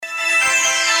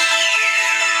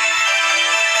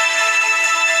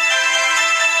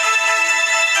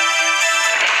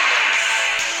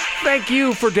Thank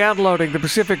you for downloading the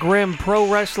Pacific Rim Pro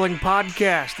Wrestling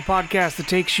Podcast, the podcast that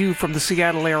takes you from the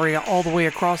Seattle area all the way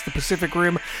across the Pacific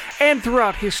Rim and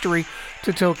throughout history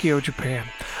to Tokyo, Japan.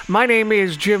 My name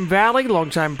is Jim Valley,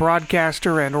 longtime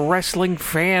broadcaster and wrestling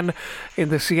fan in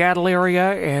the Seattle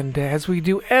area, and as we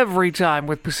do every time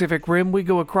with Pacific Rim, we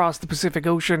go across the Pacific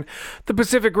Ocean, the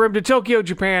Pacific Rim to Tokyo,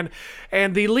 Japan,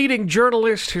 and the leading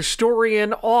journalist,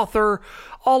 historian, author,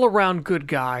 all-around good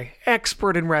guy,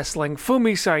 expert in wrestling,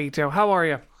 Fumi Saito. How are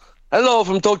you? Hello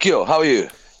from Tokyo. How are you?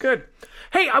 Good.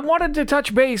 Hey, I wanted to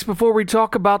touch base before we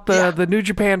talk about the New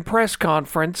Japan press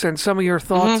conference and some of your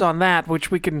thoughts on that, which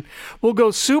we'll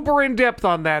go super in depth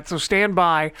on that, so stand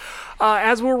by.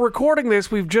 As we're recording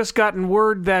this, we've just gotten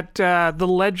word that the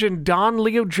legend Don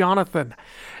Leo Jonathan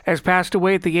has passed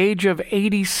away at the age of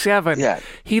 87. Yeah.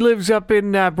 He lives up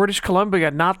in British Columbia,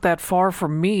 not that far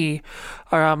from me.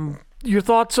 Your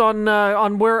thoughts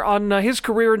on his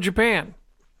career in Japan?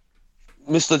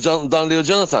 Mr. Don Leo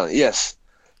Jonathan, yes.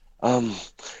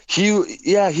 He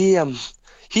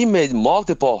made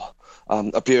multiple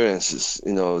appearances,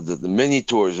 the many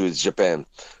tours with Japan.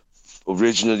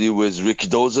 Originally with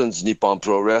Rikidozan's Nippon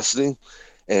Pro Wrestling,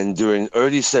 and during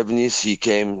early 70s he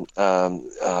came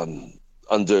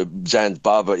under Giant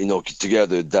Baba Inoki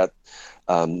together, that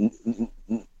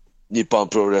Nippon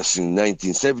Pro Wrestling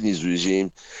 1970s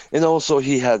regime, and also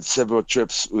he had several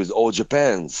trips with All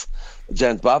Japan's,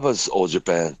 Giant Baba's All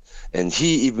Japan, and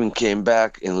he even came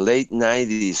back in late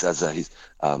 90s as his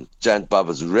Giant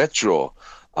Baba's retro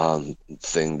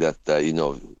thing that,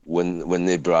 when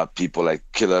they brought people like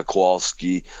Killer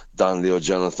Kowalski, Don Leo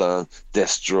Jonathan,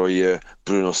 Destroyer,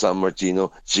 Bruno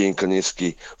Sammartino, Gene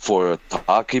Koniski for a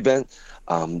talk event.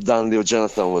 Don Leo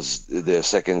Jonathan was their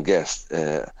second guest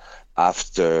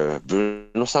after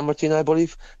Bruno Sammartino, I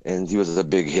believe, and he was a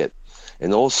big hit.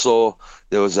 And also,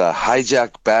 there was a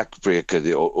hijack backbreaker,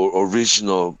 the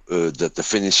original, the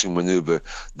finishing maneuver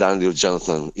Don Leo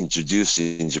Jonathan introduced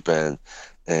in Japan,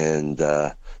 and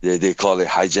they call it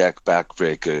hijack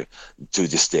backbreaker to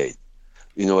this day.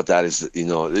 You know what that is? It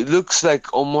looks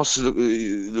like almost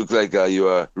look like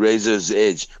your razor's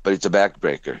edge, but it's a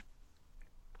backbreaker.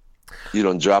 You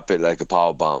don't drop it like a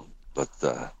power bomb, but.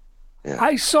 Yeah.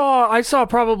 I saw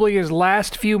probably his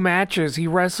last few matches. He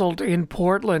wrestled in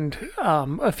Portland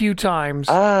a few times.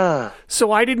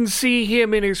 So I didn't see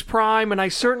him in his prime, and I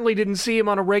certainly didn't see him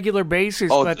on a regular basis.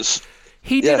 But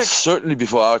he did certainly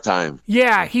before our time.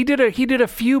 Yeah, he did a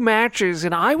few matches,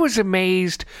 and I was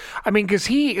amazed. I mean, because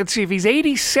let's see, if he's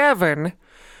 87,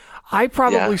 I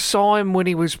probably saw him when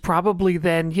he was probably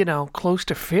then, close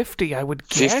to 50, I would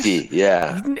guess. 50,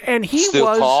 yeah. And he Still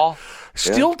was tall.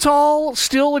 Still tall,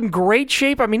 still in great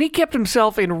shape. I mean, he kept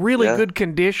himself in really good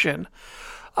condition.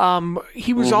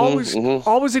 He was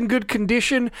always in good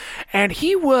condition, and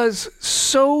he was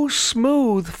so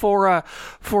smooth for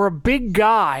a big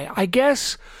guy. I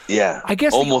guess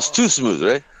almost too smooth,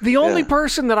 right? The only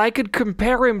person that I could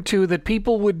compare him to that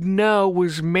people would know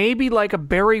was maybe like a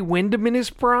Barry Windham in his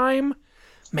prime.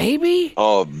 Maybe?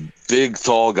 Oh, big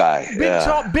tall guy.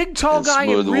 Big tall guy,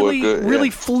 and really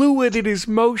fluid in his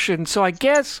motion. So I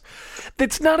guess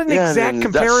that's not an exact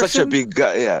comparison. That's such a big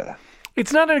guy, yeah.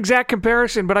 It's not an exact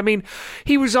comparison, but I mean,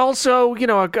 he was also,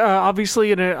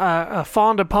 obviously a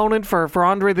fond opponent for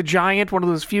Andre the Giant, one of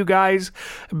those few guys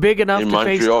big enough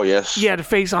to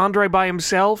face Andre by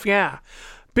himself. Yeah,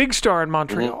 big star in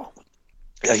Montreal.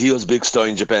 Yeah, he was a big star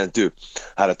in Japan too.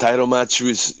 Had a title match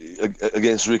against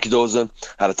Rikidozan.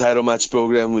 Had a title match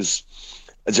program with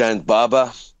Giant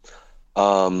Baba.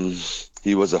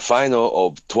 He was a final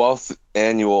of 12th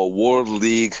annual World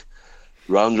League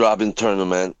round robin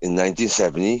tournament in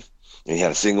 1970. And he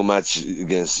had a single match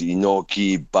against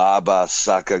Inoki, Baba,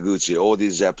 Sakaguchi, all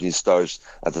these Japanese stars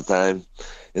at the time.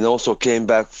 And also came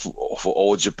back for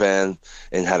All Japan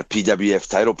and had a PWF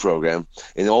title program.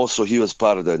 And also he was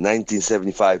part of the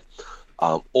 1975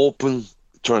 Open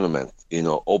Tournament.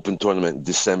 Open Tournament,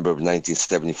 December of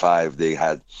 1975. They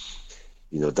had,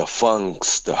 the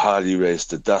Funks, the Harley Race,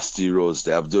 the Dusty Rhodes,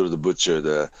 the Abdullah the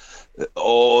Butcher,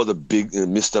 all the big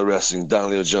Mr. Wrestling,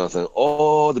 Don Leo Jonathan,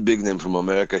 all the big names from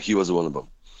America. He was one of them.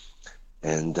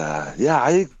 And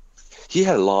he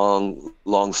had a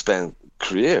long span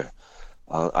career.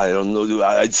 I don't know.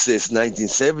 I'd say it's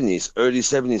 1970s, early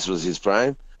 70s was his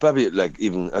prime. Probably like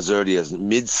even as early as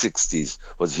mid 60s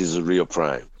was his real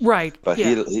prime. Right. But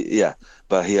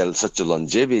but he had such a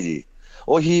longevity.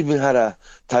 Or he even had a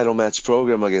title match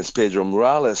program against Pedro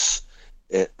Morales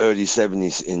in early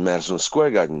 70s in Madison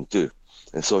Square Garden too.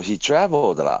 And so he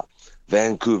traveled a lot.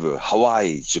 Vancouver,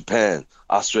 Hawaii, Japan,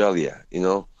 Australia,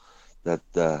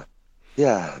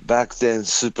 Yeah, back then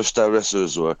superstar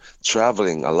wrestlers were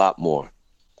traveling a lot more.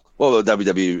 Well,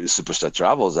 WWE superstar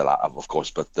travels a lot, of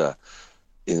course, but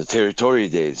in the territory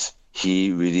days,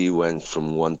 he really went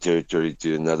from one territory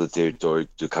to another territory,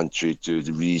 to country, to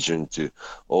the region, to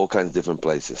all kinds of different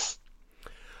places.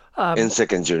 And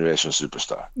second generation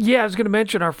superstar. Yeah, I was going to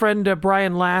mention our friend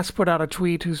Brian Last put out a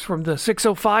tweet, who's from the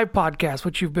 605 podcast,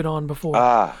 which you've been on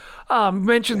before.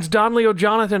 Mentions Don Leo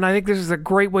Jonathan. I think this is a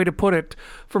great way to put it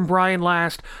from Brian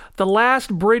Last. The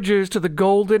last bridges to the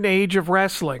golden age of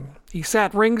wrestling. He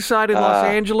sat ringside in Los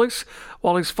Angeles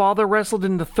while his father wrestled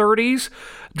in the 30s,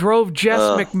 drove Jess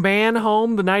McMahon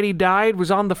home the night he died, was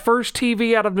on the first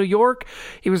TV out of New York.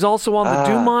 He was also on the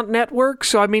Dumont Network.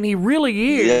 So, I mean, he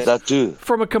really is that too.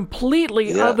 From a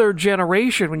completely other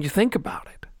generation when you think about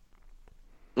it.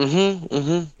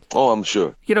 Oh, I'm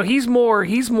sure. You know, he's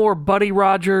more Buddy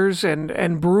Rogers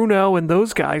and Bruno and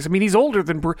those guys. I mean, he's older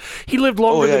than he lived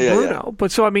longer than Bruno. Yeah.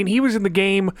 But so, I mean, he was in the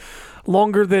game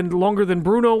longer than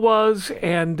Bruno was,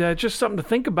 and just something to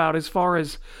think about as far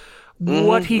as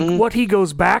what he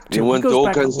goes back to. He went to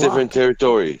all kinds of different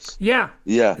territories. Yeah.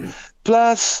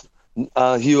 Plus,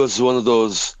 he was one of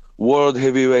those world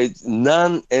heavyweight,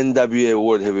 non-NWA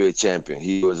world heavyweight champion.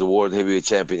 He was a world heavyweight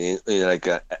champion in like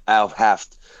Al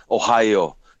Haft,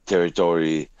 Ohio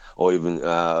territory, or even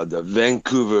the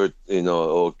Vancouver,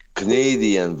 or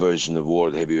Canadian version of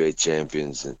world heavyweight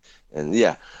champions, and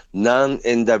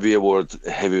non-NWA world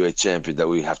heavyweight champion that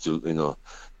we have to,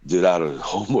 do a lot of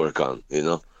homework on,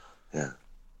 Yeah.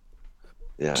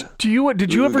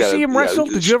 Did you ever see him wrestle?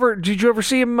 Did you ever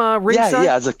see him ringside?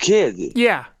 Yeah, as a kid.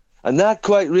 Yeah. Not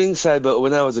quite ringside, but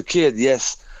when I was a kid,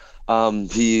 yes.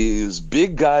 He was a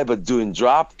big guy, but doing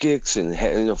drop kicks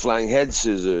and flying head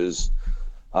scissors,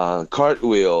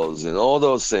 cartwheels, and all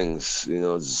those things.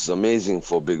 It's amazing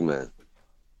for a big man.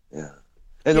 Yeah,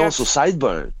 and also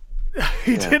sideburn.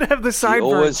 He did have the sideburn.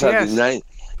 He always had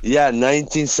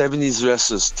 1970s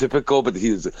wrestlers, typical, but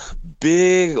he was a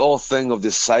big old thing of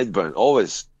this sideburn,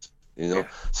 always.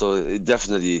 So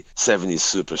definitely 70s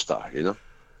superstar.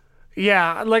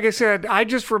 Yeah, like I said, I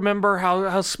just remember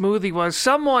how smooth he was.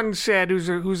 Someone said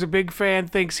who's a big fan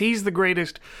thinks he's the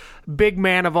greatest big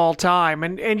man of all time,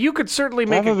 and you could certainly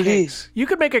make a case. You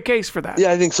could make a case for that.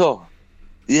 Yeah, I think so.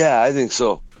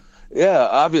 Yeah,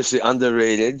 obviously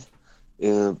underrated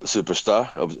superstar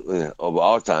of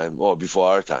our time or before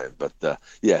our time, but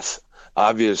yes,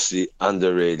 obviously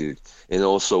underrated, and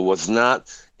also was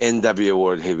not NWA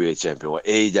World Heavyweight Champion or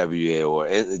AWA or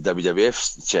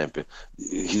WWF Champion.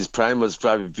 His prime was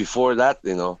probably before that,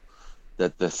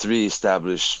 that the three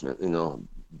established,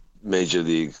 major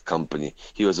league company.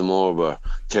 He was more of a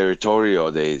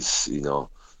territorial days,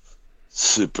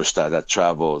 superstar that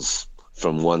travels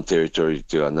from one territory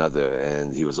to another,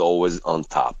 and he was always on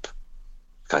top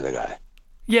kind of guy.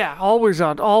 Yeah, always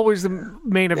the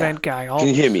main event guy. Always.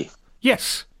 Can you hear me?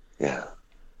 Yes. Yeah.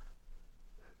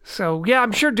 So, yeah,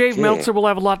 I'm sure Dave Meltzer will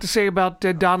have a lot to say about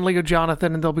Don Leo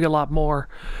Jonathan, and there'll be a lot more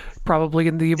probably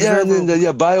in the Observer. Yeah, and then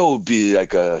the bio will be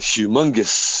like a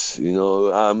humongous,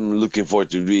 I'm looking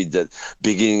forward to read that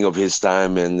beginning of his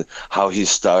time and how he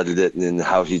started it and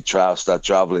how he started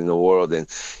traveling the world. And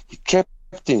he kept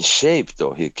in shape,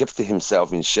 though. He kept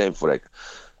himself in shape for like a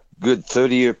good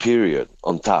 30-year period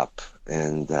on top.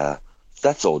 And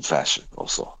that's old-fashioned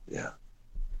also, yeah.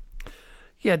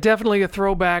 Yeah, definitely a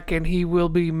throwback, and he will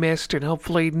be missed and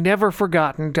hopefully never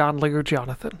forgotten, Don Leo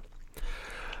Jonathan.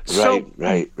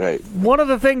 Right. One of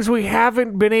the things we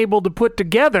haven't been able to put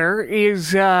together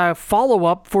is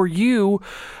follow-up for you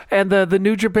and the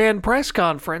New Japan press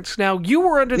conference. Now, you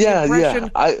were under the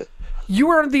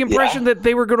impression that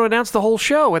they were going to announce the whole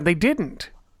show, and they didn't.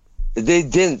 They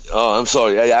didn't. Oh, I'm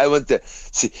sorry. I went there.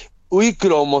 See, we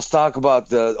could almost talk about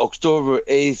the October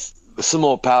 8th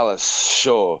Sumo Palace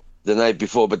show the night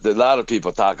before, but a lot of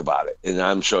people talk about it, and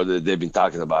I'm sure that they've been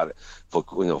talking about it for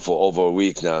over a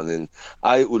week now. And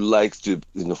I would like to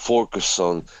focus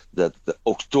on that the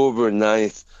October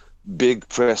 9th big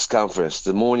press conference,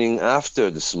 the morning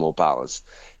after the Sumo Palace.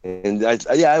 And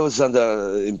I was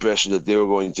under the impression that they were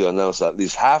going to announce at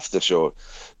least half the show,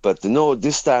 but no,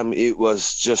 this time it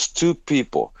was just two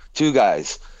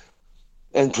guys.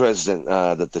 And president,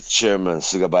 the chairman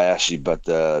Sugabayashi, but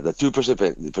the two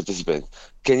participants,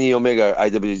 Kenny Omega,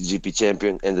 IWGP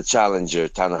champion, and the challenger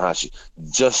Tanahashi,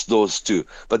 just those two.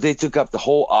 But they took up the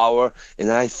whole hour,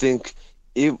 and I think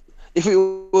if it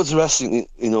was wrestling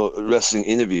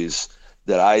interviews,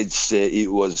 that I'd say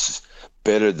it was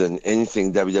better than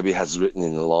anything WWE has written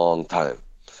in a long time.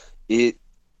 The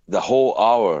whole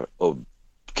hour of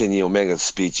Kenny Omega's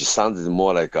speech sounded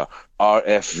more like a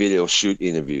RF video shoot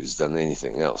interviews than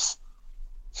anything else.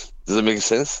 Does it make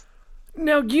sense?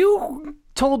 Now, you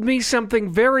told me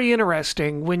something very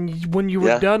interesting when you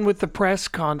were done with the press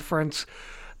conference,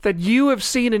 that you have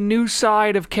seen a new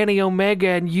side of Kenny Omega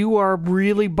and you are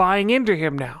really buying into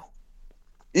him now.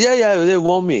 Yeah, they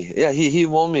want me. Yeah, he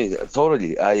want me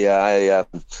totally. I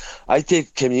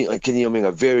take Kenny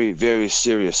Omega very, very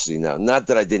seriously now. Not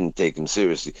that I didn't take him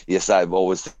seriously. Yes, I've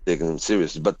always taken him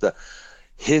seriously, but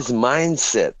his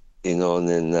mindset, and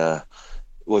then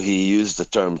well, he used the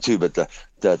term too, but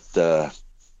the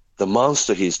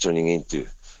monster he's turning into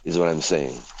is what I'm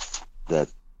saying. That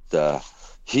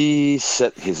he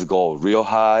set his goal real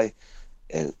high,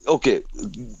 and okay,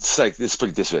 let's put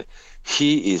it this way: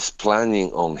 he is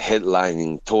planning on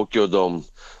headlining Tokyo Dome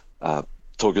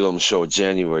show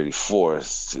January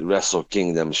 4th, Wrestle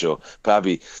Kingdom show,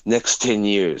 probably next 10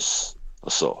 years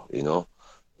or so,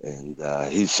 and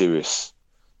he's serious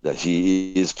that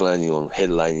he is planning on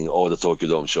headlining all the Tokyo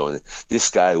Dome show. And this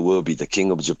guy will be the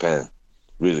king of Japan,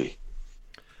 really.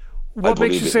 What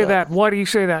makes you say that? Why do you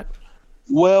say that?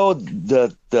 Well,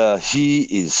 he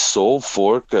is so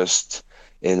focused,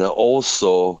 and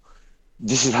also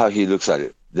this is how he looks at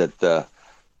it: that the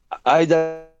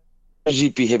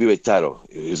IWGP Heavyweight title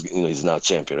is now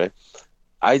champion, right?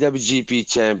 IWGP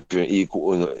champion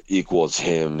equals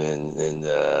him, and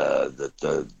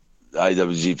the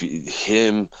IWGP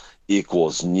him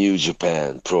equals New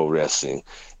Japan Pro Wrestling,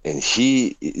 and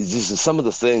this is some of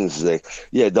the things like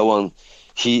the one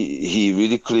he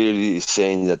really clearly is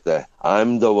saying that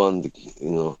I'm the one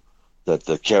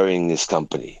that carrying this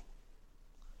company.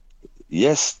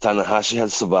 Yes, Tanahashi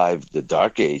has survived the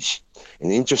Dark Age,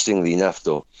 and interestingly enough,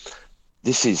 though,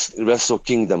 this is Wrestle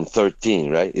Kingdom 13,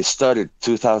 right? It started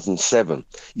 2007.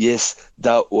 Yes,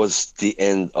 that was the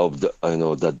end of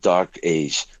the Dark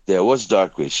Age. There was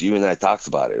Dark Age. You and I talked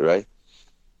about it, right?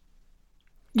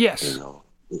 Yes.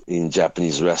 In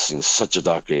Japanese wrestling, such a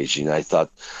Dark Age, and I thought,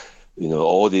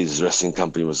 all these wrestling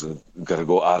companies was gonna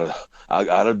go out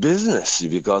of business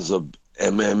because of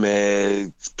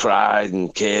MMA, Pride,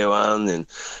 and K1, and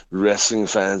wrestling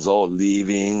fans all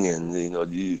leaving, and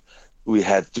we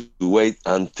had to wait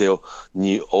until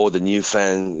all the new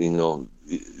fans, all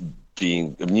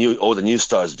the new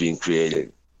stars being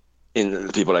created,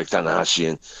 in people like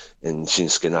Tanahashi and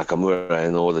Shinsuke Nakamura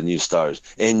and all the new stars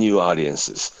and new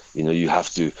audiences. You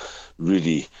have to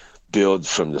really build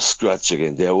from the scratch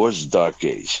again. There was Dark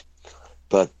Age,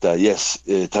 but yes,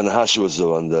 Tanahashi was the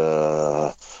one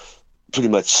that pretty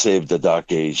much saved the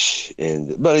Dark Age,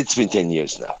 but it's been 10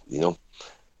 years now,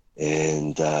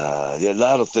 and a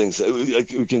lot of things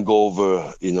we can go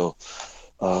over.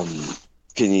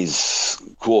 Kenny's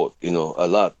quote, a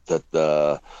lot,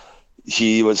 that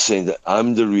he was saying that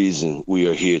I'm the reason we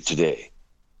are here today.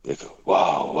 Like,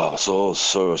 wow, so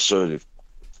assertive,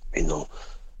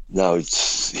 Now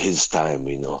it's his time,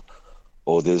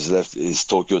 All there's left is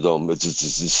Tokyo Dome.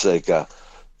 It's like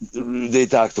they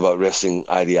talked about wrestling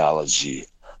ideology,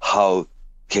 how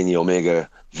Kenny Omega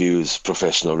views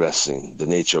professional wrestling, the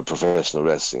nature of professional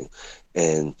wrestling,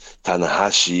 and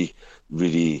Tanahashi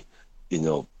really, he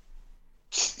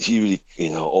really,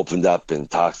 opened up and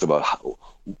talked about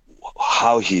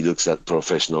how he looks at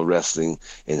professional wrestling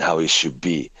and how it should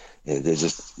be. And there's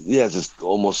just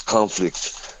almost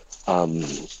conflict.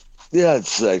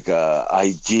 It's like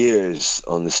ideas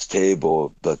on this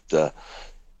table, but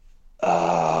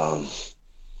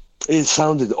it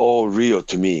sounded all real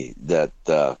to me that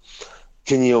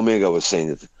Kenny Omega was saying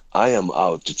that I am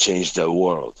out to change the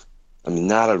world. I mean,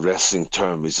 not a wrestling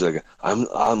term. It's like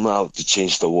I'm out to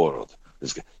change the world.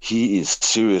 He is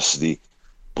seriously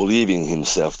believing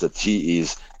himself that he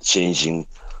is changing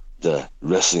the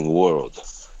wrestling world,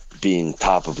 being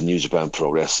top of New Japan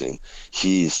Pro Wrestling.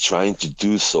 He is trying to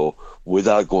do so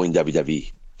without going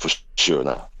WWE, for sure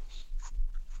now.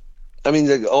 I mean,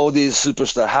 like, all these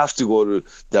superstars have to go to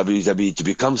WWE to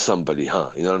become somebody,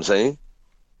 huh? You know what I'm saying?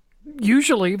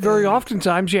 Usually, very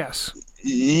oftentimes, yes.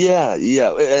 Yeah.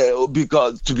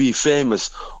 Because to be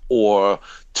famous or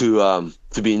to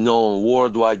be known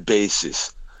worldwide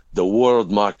basis, the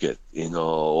world market,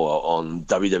 or on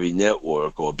WWE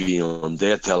Network or being on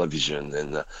their television,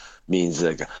 and means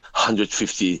like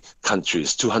 150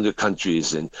 countries, 200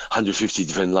 countries, and 150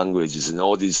 different languages, and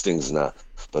all these things now.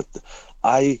 But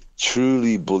I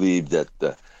truly believe that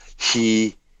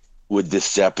he, with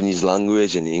this Japanese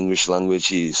language and English language,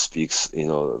 he speaks,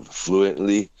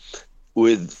 fluently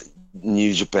with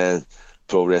New Japan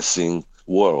Pro Wrestling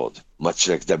world, much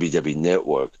like WWE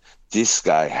Network. This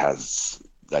guy has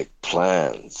like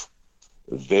plans,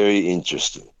 very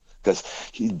interesting, because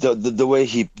the way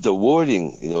the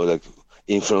wording, like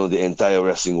in front of the entire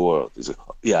wrestling world is like,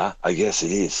 yeah, I guess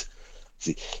it is.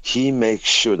 See, he makes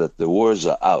sure that the words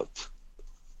are out.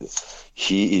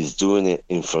 He is doing it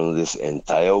in front of this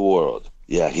entire world.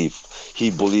 Yeah, he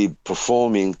believed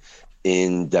performing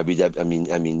in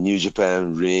WWE, New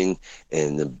Japan ring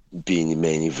and being the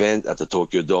main event at the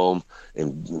Tokyo Dome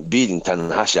and beating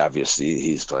Tanahashi. Obviously,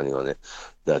 he's planning on it.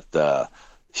 That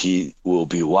he will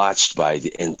be watched by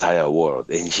the entire world,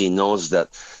 and he knows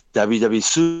that WWE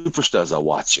superstars are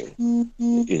watching.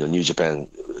 New Japan,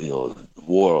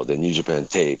 world and New Japan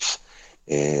tapes,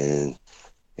 and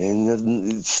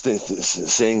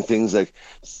saying things like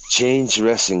change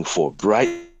wrestling for bright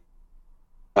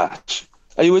match.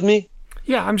 Are you with me?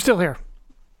 Yeah, I'm still here.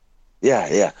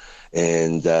 Yeah.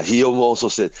 And he also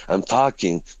said, I'm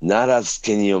talking not as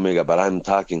Kenny Omega, but I'm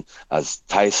talking as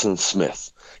Tyson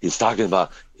Smith. He's talking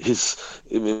about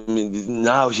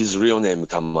now his real name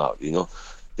come out,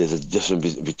 There's a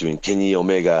difference between Kenny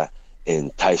Omega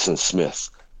and Tyson Smith.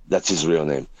 That's his real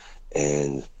name.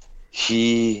 And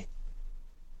he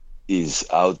is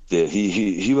out there.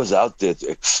 He was out there to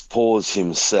expose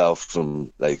himself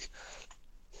from, like,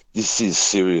 this is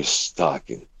serious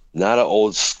talking, not an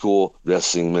old school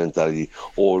wrestling mentality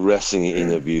or wrestling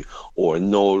interview or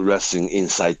no wrestling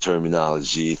inside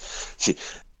terminology. See,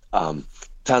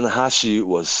 Tanahashi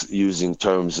was using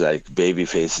terms like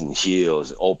babyface and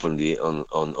heels openly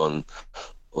on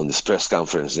this press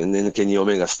conference, and then Kenny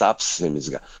Omega stops him. He's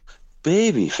got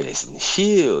babyface and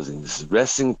heels and this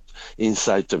wrestling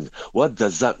inside terms. What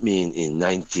does that mean in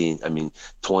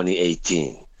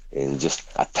 2018? And just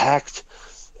attacked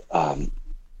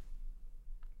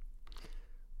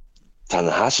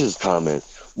Tanahashi's comment,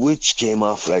 which came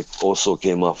off like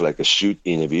a shoot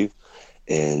interview.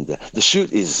 And the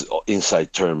shoot is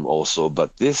inside term also,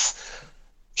 but this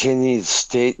Kenny's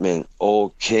statement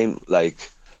all came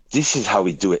like, this is how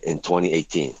we do it in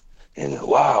 2018. And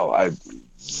wow,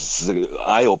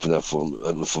 eye opener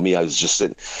for me. I was just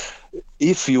saying,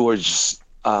 if you were just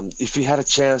if you had a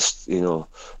chance,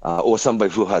 or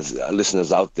somebody who has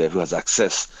listeners out there who has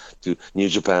access to New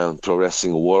Japan Pro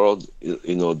Wrestling World,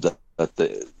 the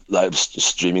live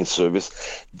streaming service,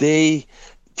 they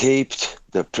taped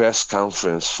the press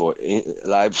conference for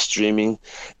live streaming.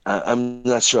 I'm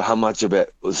not sure how much of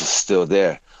it was still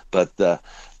there, but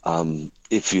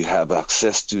if you have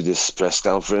access to this press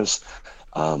conference,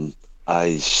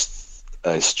 I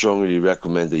strongly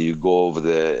recommend that you go over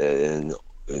there and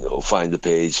find the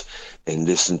page and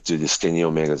listen to this Kenny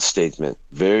Omega statement.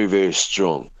 Very, very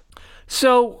strong.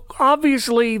 So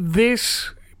obviously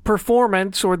this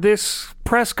performance or this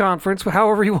press conference,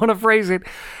 however you want to phrase it,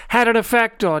 had an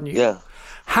effect on you. Yeah.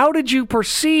 How did you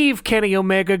perceive Kenny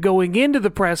Omega going into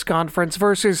the press conference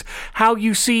versus how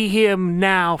you see him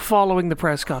now following the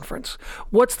press conference?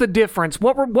 What's the difference?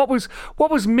 What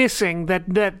was missing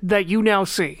that you now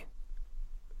see?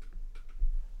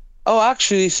 Oh,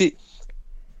 actually, see,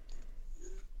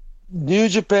 New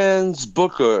Japan's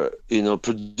booker,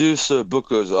 producer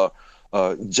bookers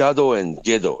are Jado and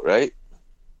Gedo, right?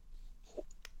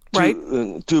 Right.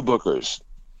 Two bookers.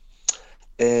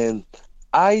 And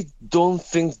I don't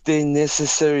think they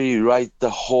necessarily write the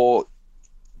whole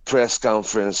press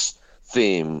conference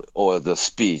theme or the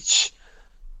speech,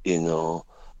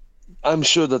 I'm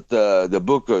sure that the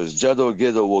bookers, Jado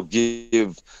Gedo,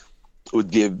 would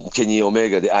give Kenny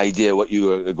Omega the idea what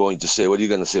you are going to say. What are you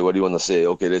going to say? What do you want to say?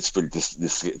 Okay, let's put this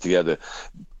together.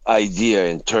 Idea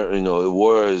and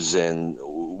words and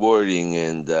wording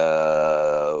and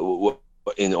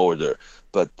in order.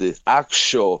 But the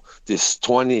actual, this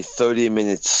 20-30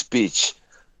 minute speech,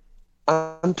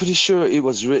 I'm pretty sure it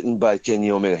was written by Kenny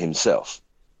Omega himself.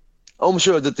 I'm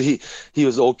sure that he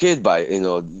was okayed by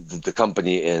the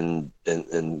company and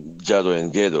Jado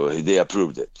and Gedo. They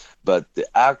approved it, but the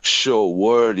actual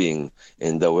wording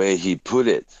and the way he put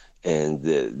it and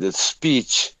the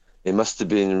speech, it must have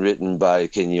been written by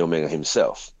Kenny Omega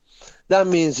himself. That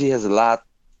means he has a lot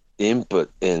input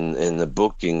in the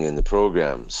booking and the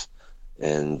programs,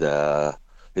 and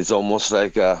it's almost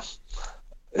like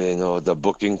the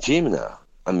booking team now.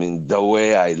 I mean, the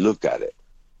way I look at it.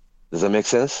 Does that make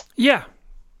sense? Yeah.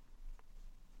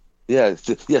 Yeah.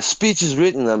 Speech is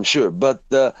written, I'm sure, but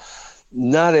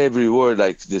not every word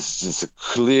like this is a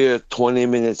clear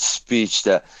 20-minute speech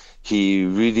that he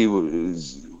really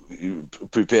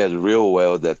prepared real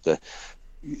well. That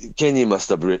Kenny must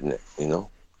have written it,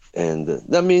 and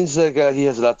that means he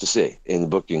has a lot to say in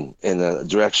booking and the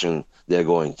direction they're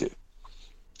going to,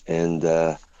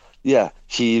 and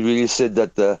he really said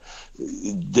that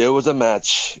there was a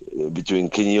match between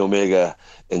Kenny Omega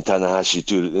and Tanahashi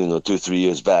 2-3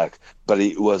 years back, but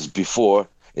it was before,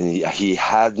 and he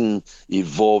hadn't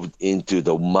evolved into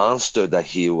the monster that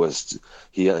he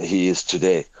is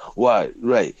today. Why?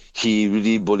 Right. He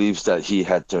really believes that he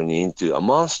had turned into a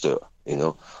monster,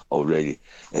 already.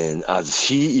 And as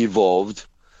he evolved,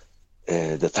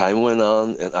 the time went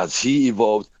on, and as he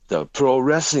evolved, the pro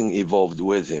wrestling evolved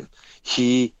with him.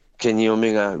 Kenny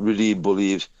Omega, really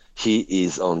believes he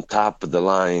is on top of the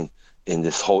line in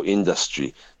this whole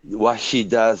industry. What he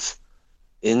does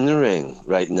in the ring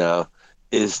right now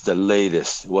is the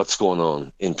latest, what's going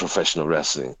on in professional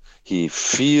wrestling. He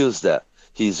feels that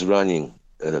he's running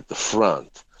at the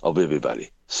front of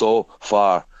everybody, so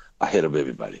far ahead of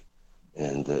everybody.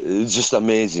 And it's just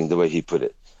amazing the way he put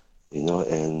it,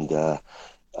 and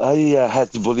I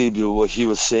had to believe what he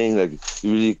was saying, like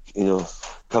really,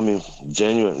 coming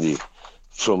genuinely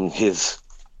from his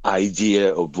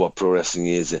idea of what pro wrestling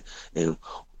is, and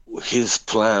his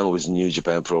plan was New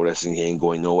Japan Pro Wrestling. He ain't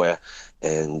going nowhere,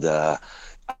 and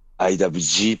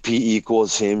IWGP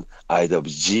equals him,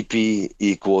 IWGP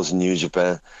equals New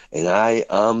Japan, and I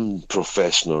am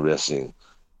professional wrestling.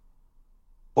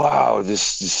 Wow,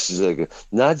 this is like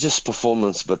not just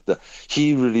performance, but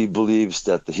he really believes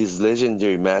that his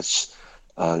legendary match,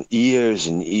 years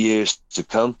and years to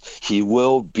come, he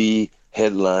will be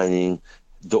headlining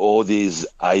all these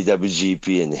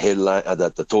IWGP and headline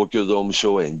at the Tokyo Dome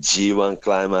show and G1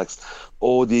 Climax,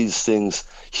 all these things.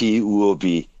 He will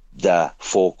be the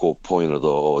focal point of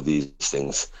all these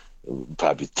things,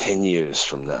 probably 10 years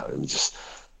from now. I mean, just.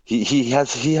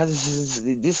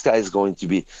 This guy is going to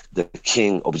be the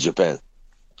king of Japan.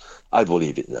 I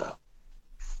believe it now.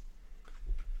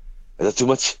 Is that too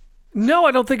much? No,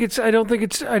 I don't think it's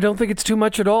too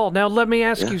much at all. Now let me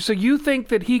ask you, so you think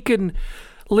that he can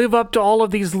live up to all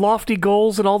of these lofty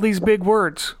goals and all these big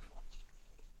words?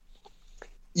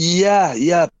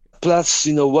 Yeah. Plus,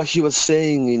 what he was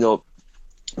saying,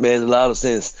 made a lot of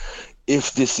sense.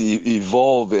 If this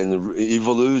evolve and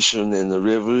evolution and the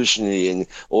revolutionary and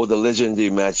all the legendary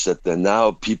match that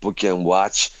now people can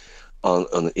watch on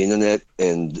the internet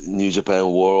and New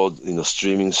Japan World,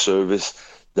 streaming service,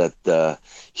 that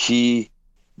he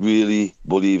really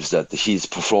believes that he's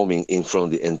performing in front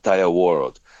of the entire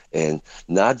world, and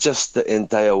not just the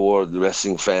entire world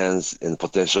wrestling fans and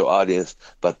potential audience,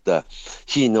 but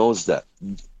he knows that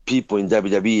people in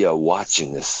WWE are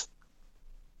watching this.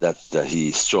 That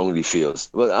he strongly feels.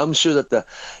 Well, I'm sure that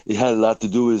it had a lot to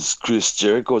do with Chris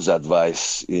Jericho's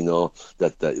advice,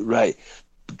 right,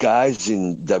 guys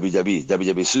in WWE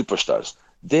superstars,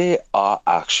 they are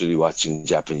actually watching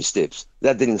Japanese tapes.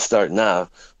 That didn't start now,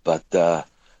 but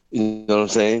you know what I'm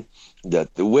saying? That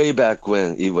way back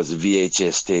when it was a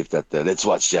VHS tape that let's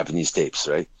watch Japanese tapes,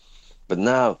 right? But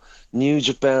now New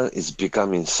Japan is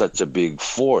becoming such a big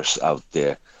force out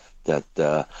there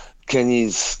that Kenny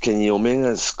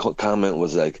Omega's comment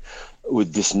was like,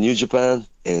 with this New Japan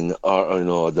and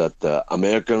that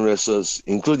American wrestlers,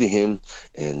 including him,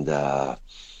 and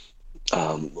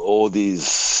all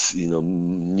these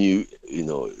new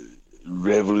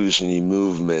revolutionary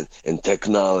movement and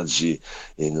technology,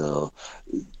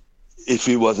 if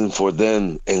it wasn't for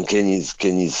them and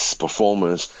Kenny's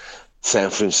performance, San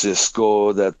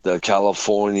Francisco,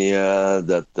 California,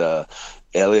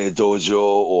 LA Dojo,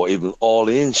 or even All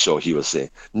In show, he was saying,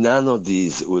 none of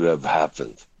these would have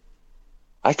happened.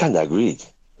 I kind of agreed,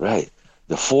 right?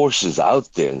 The force is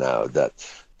out there now that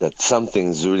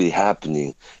something's really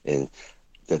happening, and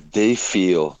that they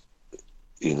feel,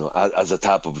 as a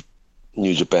top of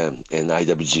New Japan and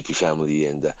IWGP family,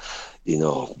 and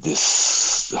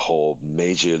this whole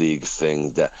major league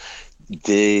thing, that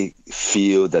they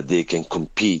feel that they can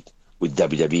compete with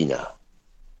WWE now.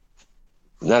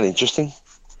 Isn't that interesting?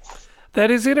 That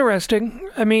is interesting.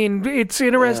 I mean, it's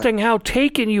interesting how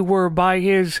taken you were by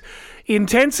his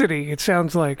intensity. It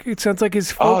sounds like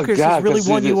his focus has really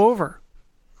won you over.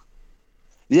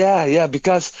 Yeah,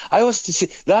 because I was to see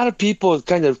a lot of people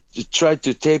kind of try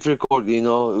to tape record,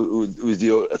 with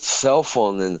your cell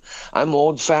phone, and I'm an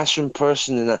old-fashioned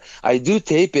person, and I do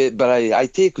tape it, but I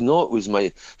take note with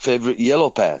my favorite yellow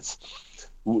pads.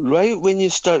 Right when you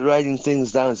start writing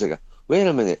things down, it's like, wait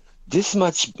a minute. This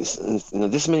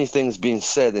many things being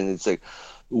said, and it's like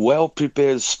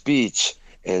well-prepared speech,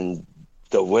 and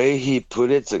the way he put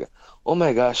it, it's like, oh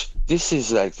my gosh, this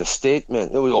is like the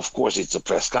statement. Of course, it's a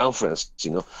press conference,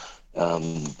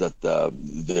 that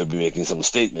they'll be making some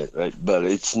statement, right? But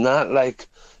it's not like,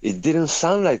 it didn't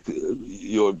sound like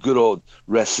your good old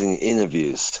wrestling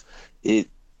interviews. If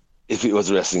it was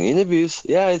wrestling interviews,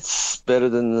 yeah, it's better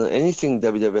than anything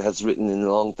WWE has written in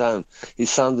a long time. It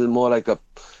sounded more like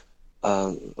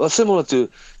similar to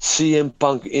CM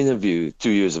Punk interview 2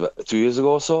 years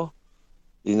ago or so.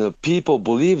 People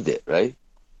believed it, right?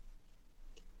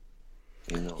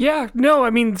 Yeah, no, I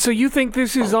mean, so you think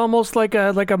this is almost like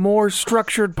a more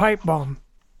structured pipe bomb?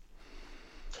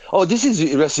 Oh, this is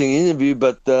a wrestling interview,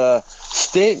 but the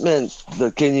statement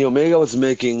that Kenny Omega was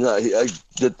making,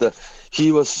 that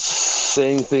he was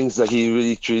saying things that he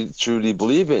really truly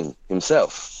believed in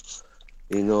himself.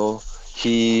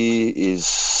 He is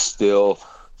still,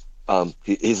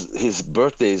 his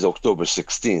birthday is October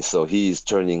 16th, so he's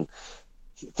turning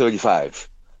 35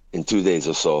 in 2 days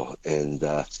or so, and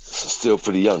still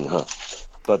pretty young, huh?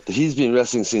 But he's been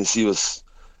wrestling since he was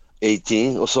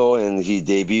 18 or so, and he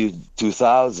debuted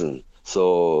 2000,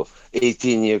 so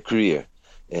 18-year career.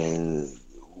 And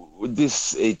with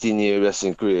this 18-year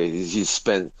wrestling career, he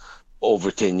spent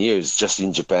over 10 years just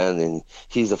in Japan, and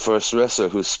he's the first wrestler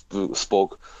who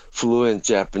spoke fluent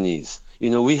Japanese.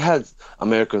 We had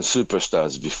American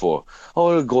superstars before.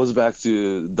 Oh, it goes back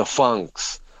to the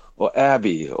Funks or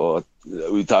Abby, or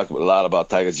we talk a lot about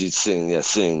Tiger Jeet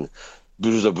Singh,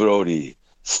 Bruiser Brody,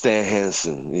 Stan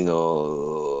Hansen,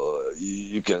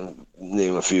 you can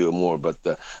name a few more, but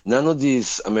none of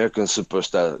these American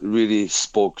superstars really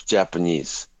spoke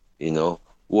Japanese,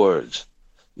 words.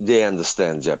 They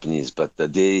understand Japanese, but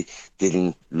they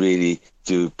didn't really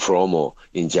do promo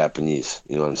in Japanese,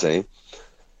 you know what I'm saying?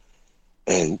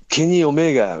 And Kenny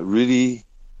Omega really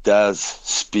does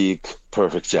speak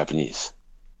perfect Japanese.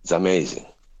 It's amazing.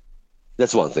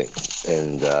 That's one thing.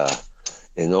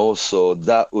 And also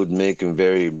that would make him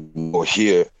very more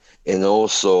here. And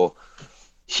also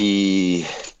he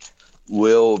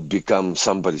will become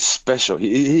somebody special.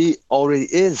 He already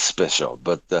is special,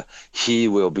 but he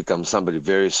will become somebody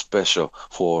very special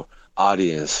for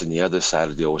audience on the other side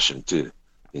of the ocean too.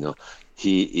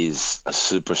 He is a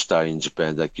superstar in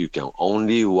Japan that you can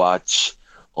only watch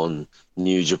on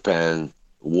New Japan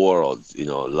World,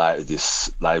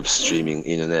 this live streaming,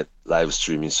 internet live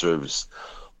streaming service,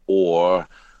 or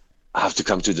have to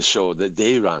come to the show that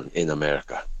they run in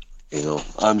America.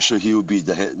 I'm sure he will be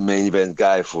the main event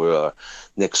guy for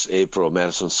next April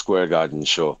Madison Square Garden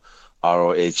show,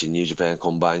 ROH and New Japan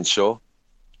combined show.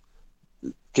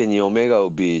 Kenny Omega will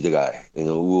be the guy,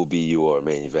 who will be your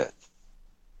main event.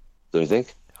 Don't you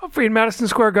think? In Madison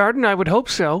Square Garden, I would hope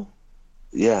so.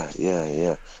 Yeah.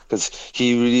 Because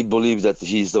he really believed that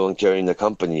he's the one carrying the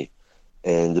company.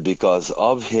 And because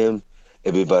of him,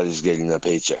 everybody's getting a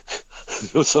paycheck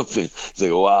or something. It's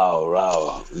like,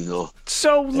 wow.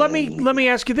 So let me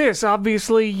ask you this.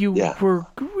 Obviously,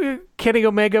 Kenny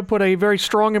Omega put a very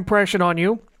strong impression on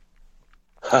you.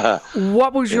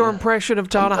 What was your impression of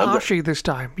Tanahashi this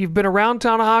time? You've been around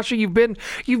Tanahashi. You've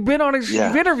been on his.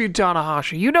 You've interviewed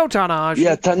Tanahashi. You know Tanahashi.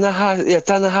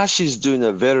 Tanahashi's doing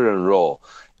a veteran role,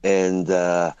 and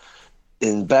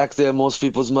in back there, most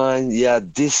people's mind,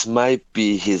 this might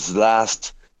be his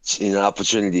last,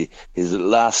 opportunity, his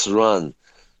last run,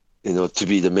 to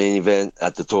be the main event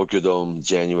at the Tokyo Dome,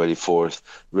 January 4th.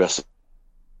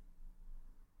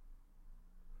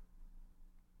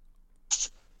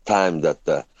 Time that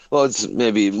it's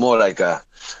maybe more like a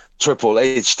Triple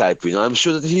H type. I'm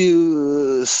sure that he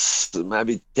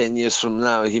maybe 10 years from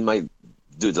now he might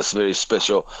do this very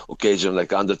special occasion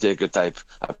like Undertaker type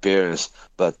appearance.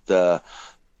 But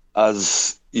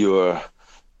as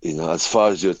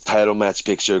far as your title match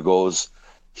picture goes,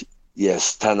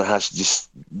 yes, Tanahashi,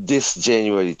 this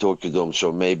January Tokyo Dome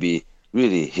show may be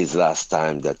really his last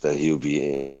time that he'll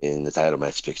be in the title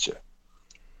match picture.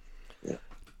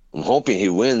 I'm hoping he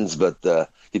wins, but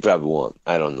he probably won't.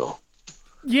 I don't know.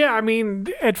 Yeah, I mean,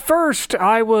 at first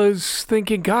I was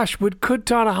thinking, gosh, could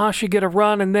Tanahashi get a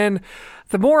run? And then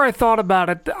the more I thought about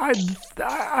it,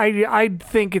 I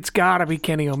think it's got to be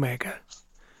Kenny Omega.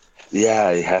 Yeah,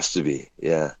 it has to be.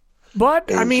 Yeah.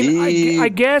 But, I mean, I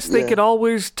guess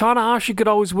Tanahashi could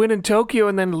always win in Tokyo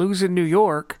and then lose in New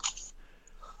York.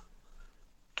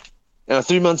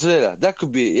 3 months later, that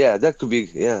could be. I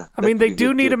mean, they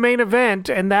do need a main event,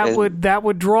 and that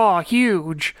would draw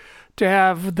huge to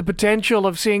have the potential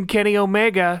of seeing Kenny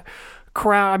Omega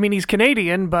crowned. I mean, he's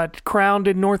Canadian, but crowned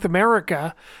in North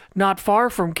America, not far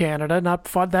from Canada,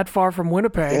 that far from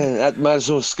Winnipeg. And at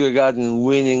Madison Square Garden,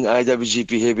 winning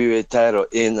IWGP Heavyweight title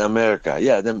in America.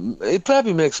 Yeah, then it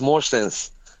probably makes more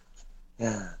sense.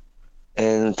 Yeah,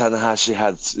 and Tanahashi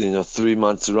had 3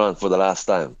 months run for the last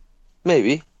time,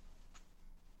 maybe.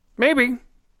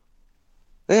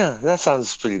 Yeah, that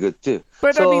sounds pretty good too.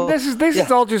 But I mean, this is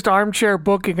all just armchair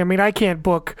booking. I mean, I can't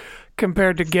book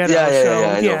compared to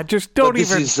Gedo. Just don't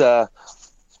even. This is, I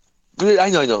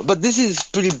know. But this is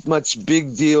pretty much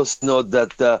big deal.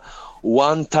 That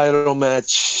one title match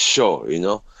show.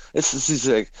 This is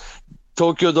like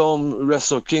Tokyo Dome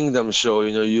Wrestle Kingdom show,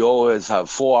 you always have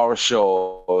 4 hour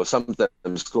show, or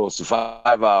sometimes close to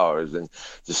 5 hours, and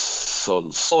just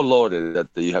so loaded that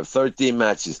you have 13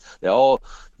 matches. They're all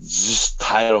just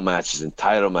title matches and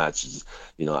title matches.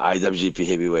 IWGP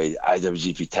Heavyweight,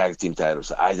 IWGP Tag Team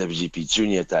titles, IWGP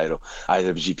Junior title,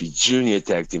 IWGP Junior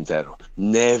Tag Team title.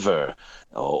 Never.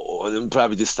 Or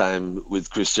probably this time with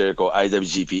Chris Jericho,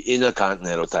 IWGP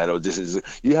Intercontinental title.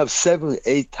 You have 7,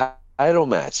 8 title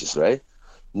matches, right?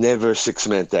 Never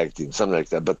 6-man tag team, something like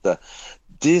that. But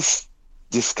this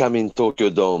coming Tokyo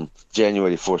Dome,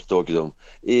 January 4th Tokyo Dome,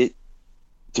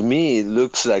 to me it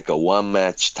looks like a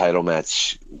one-match title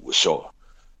match show.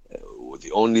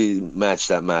 The only match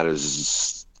that matters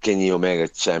is Kenny Omega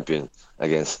champion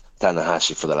against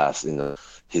Tanahashi for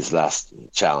his last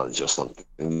challenge or something.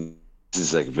 And this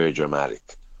is like very dramatic.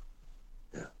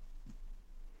 Yeah,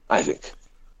 I think.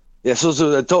 Yeah,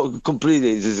 so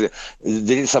completely, did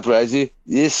it surprise you?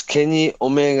 Yes, Kenny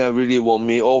Omega really won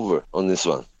me over on this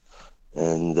one.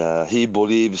 And he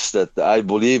believes that I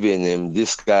believe in him.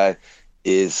 This guy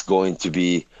is going to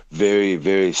be very,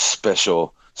 very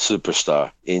special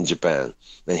superstar in Japan.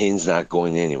 And he's not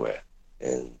going anywhere.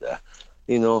 And,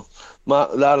 a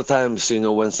lot of times,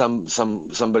 when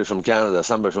somebody from Canada,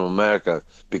 somebody from America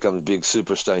becomes a big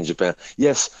superstar in Japan,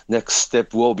 yes, next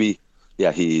step will be,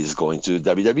 he is going to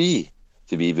WWE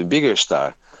to be even bigger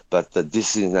star. But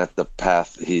this is not the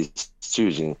path he's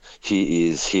choosing. He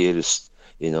is here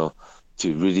to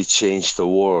really change the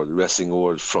wrestling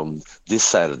world from this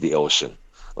side of the ocean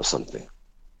or something.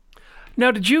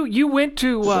 Now, did you went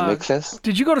to... Does that make sense?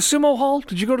 Did you go to Sumo Hall?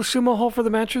 Did you go to Sumo Hall for the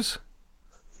matches?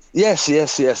 Yes.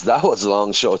 That was a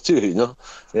long show too,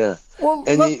 Yeah. Well,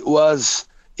 and it was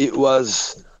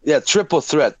triple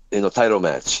threat, title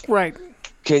match. Right.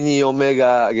 Kenny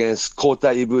Omega against Kota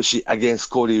Ibushi against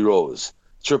Cody Rhodes.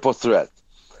 Triple threat.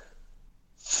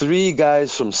 3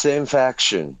 guys from same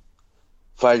faction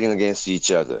fighting against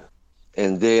each other.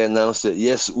 And they announced that,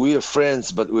 yes, we are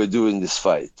friends, but we're doing this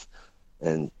fight.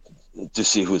 And to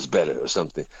see who's better or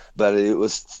something. But it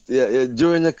was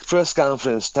during the press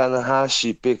conference,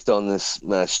 Tanahashi picked on this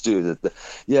match too.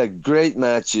 That great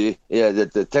match.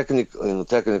 That the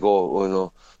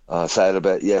technical side of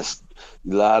it. Yes,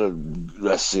 a lot of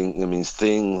wrestling. I mean,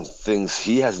 things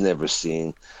he has never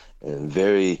seen, and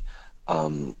very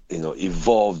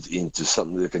evolved into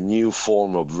something like a new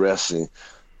form of wrestling.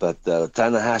 But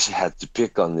Tanahashi had to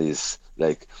pick on these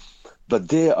but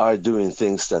they are doing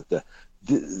things that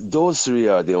those 3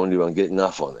 are the only one getting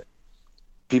off on it.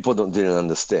 People didn't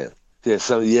understand.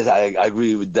 Yes, I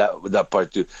agree with that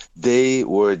part too. They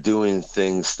were doing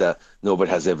things that nobody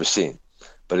has ever seen,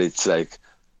 but it's like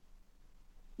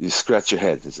you scratch your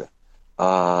head.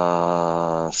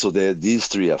 So these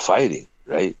 3 are fighting,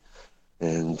 right?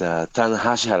 And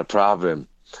Tanahashi had a problem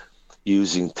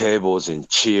using tables and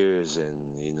chairs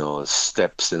and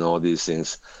steps and all these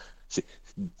things. See,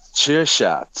 chair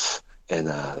shots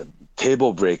and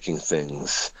table breaking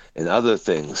things and other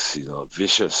things,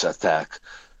 vicious attack.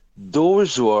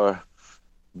 Those were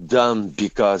done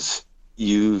because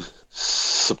you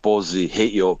supposedly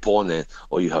hate your opponent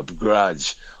or you have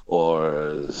grudge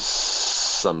or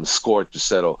some score to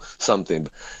settle something.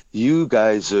 You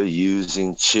guys are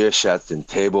using chair shots and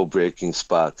table breaking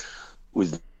spot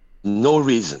with no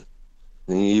reason.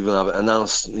 And you even have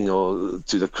announced, to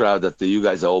the crowd that you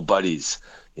guys are all buddies.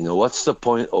 What's the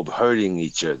point of hurting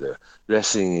each other?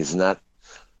 Wrestling is not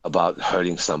about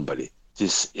hurting somebody.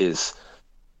 This is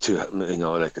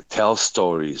to, tell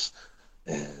stories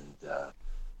and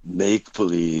make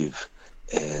believe.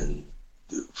 And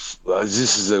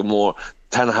this is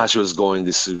Tanahashi was going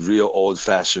this real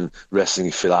old-fashioned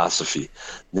wrestling philosophy.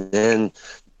 Then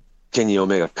Kenny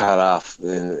Omega cut off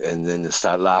and then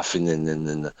start laughing and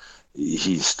then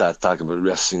he started talking about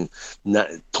wrestling,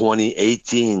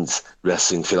 2018's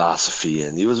wrestling philosophy,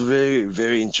 and it was very,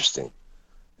 very interesting.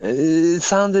 And it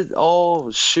sounded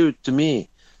all shoot to me,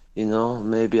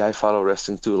 maybe I follow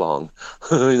wrestling too long,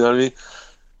 you know what I mean?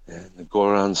 And go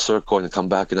around in a circle and come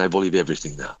back, and I believe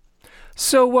everything now.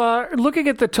 So, looking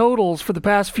at the totals for the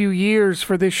past few years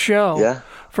for this show,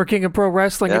 for King of Pro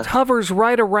Wrestling, it hovers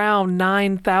right around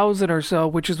 9,000 or so,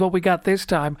 which is what we got this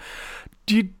time.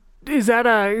 Is that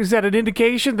an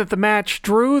indication that the match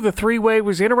drew, the 3-way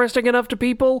was interesting enough to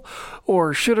people,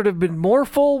 or should it have been more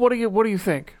full? What do you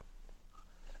think?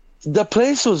 The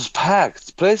place was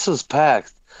packed.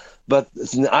 But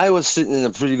I was sitting in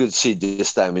a pretty good seat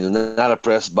this time, not a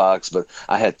press box, but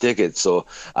I had tickets, so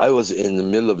I was in the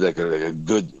middle of a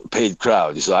good paid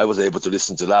crowd, so I was able to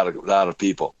listen to a lot of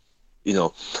people.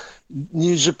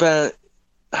 New Japan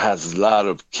has a lot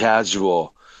of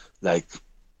casual,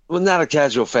 well, not a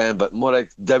casual fan, but more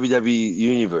like WWE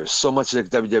Universe, so much like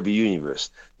WWE Universe.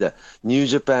 The New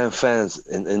Japan fans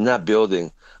in that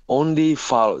building only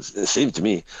follows, it seemed to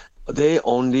me, they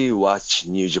only watch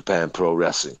New Japan Pro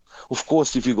Wrestling. Of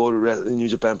course, if you go to New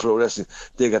Japan Pro Wrestling,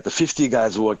 they got the 50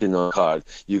 guys working on the card.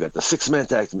 You got the 6-man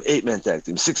tag team, 8-man tag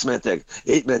team, 6-man tag,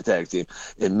 8-man tag team,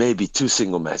 and maybe 2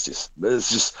 single matches. But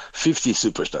it's just 50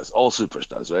 superstars, all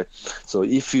superstars, right? So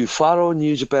if you follow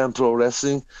New Japan Pro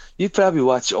Wrestling, you probably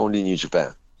watch only New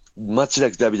Japan, much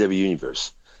like WWE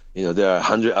Universe. There are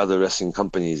 100 other wrestling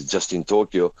companies just in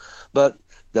Tokyo, but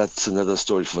that's another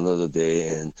story for another day.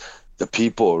 And the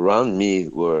people around me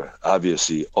were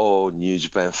obviously all New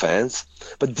Japan fans,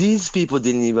 but these people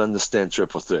didn't even understand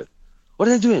Triple Threat. What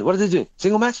are they doing? What are they doing?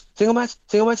 Single match? Single match?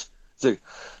 Single match? So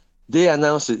they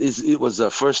announced it. It was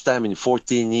the first time in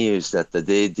 14 years that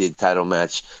they did title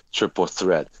match Triple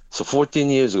Threat. So 14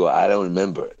 years ago, I don't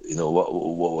remember, what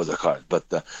was the card, but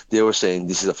they were saying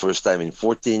this is the first time in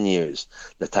 14 years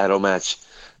the title match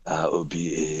would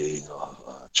be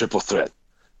a Triple Threat.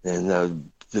 And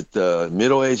the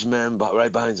middle-aged man right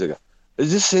behind the guy.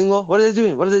 Is this single? What are they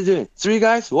doing? What are they doing? 3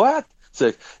 guys? What? It's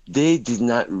like they did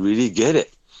not really get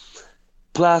it.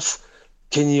 Plus,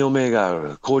 Kenny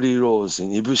Omega, Cody Rhodes,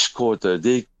 and Ibushi Kota,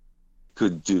 they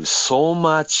could do so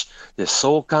much. They're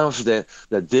so confident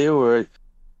that they were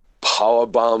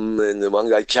powerbomb and the one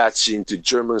guy catching to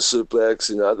German suplex.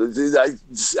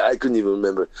 I couldn't even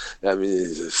remember. I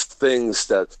mean, things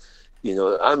that,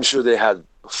 I'm sure they had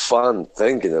fun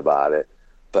thinking about it.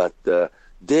 But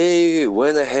they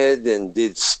went ahead and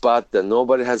did spot that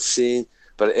nobody had seen,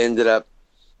 but it ended up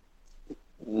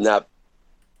not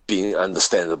being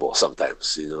understandable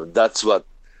sometimes. That's what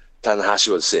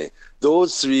Tanahashi was saying.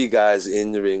 Those 3 guys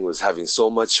in the ring was having so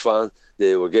much fun.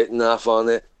 They were getting off on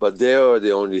it, but they were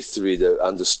the only 3 that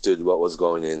understood what was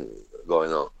going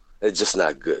on. It's just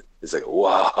not good. It's like,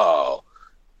 wow.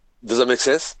 Does that make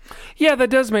sense? Yeah, that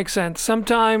does make sense.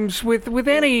 Sometimes with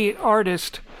any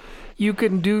artist, you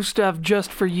can do stuff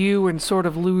just for you and sort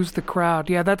of lose the crowd.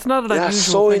 Yeah, that's not an unusual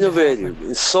so thing innovative.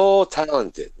 It's so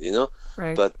talented,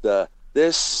 Right. But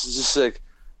there's just like,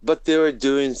 but they were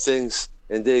doing things,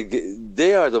 and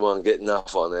they are the one getting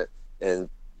off on it, and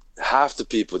half the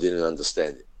people didn't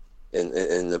understand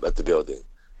it at the building,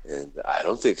 and I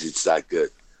don't think it's that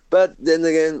good. But then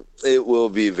again, it will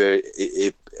be very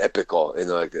epical,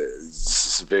 like a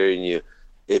very new,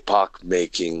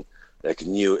 epoch-making, like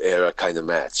new era kind of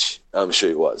match. I'm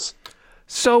sure it was.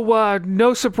 So,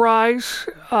 no surprise.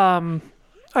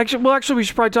 Actually, we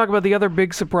should probably talk about the other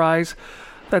big surprise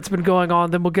that's been going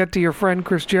on. Then we'll get to your friend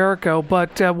Chris Jericho.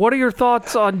 But what are your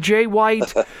thoughts on Jay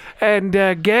White and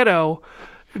Gedo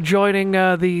joining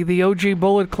the OG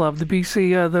Bullet Club, the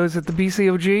BC, those at the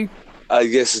BCOG? I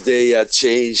guess they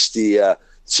changed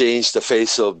the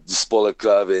face of this Bullet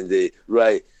Club, and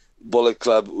Bullet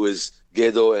Club was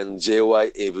Gedo and Jay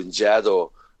White, even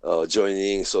Jado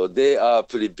joining, so they are a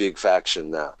pretty big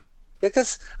faction now.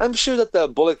 Because I'm sure that the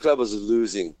Bullet Club was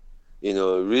losing,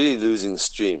 really losing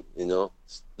stream, don't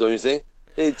you think?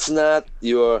 It's not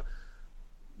your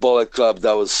Bullet Club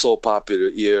that was so popular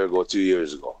a year ago, 2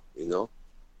 years ago,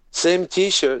 Same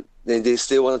T-shirt, and they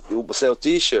still want to sell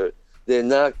T-shirt. They're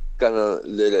not gonna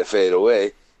let it fade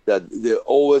away. That they're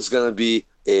always gonna be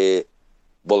a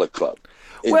Bullet Club.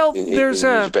 There's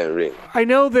in Japan ring. I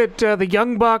know that the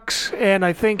Young Bucks and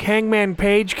I think Hangman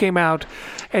Page came out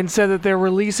and said that they're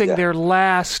releasing their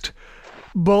last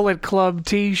Bullet Club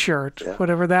T-shirt,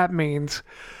 whatever that means.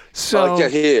 So I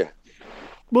can hear.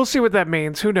 We'll see what that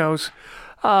means. Who knows?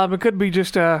 It could be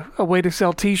just a way to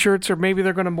sell T-shirts, or maybe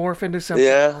they're going to morph into something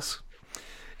else.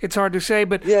 It's hard to say,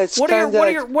 but what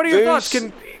are your thoughts?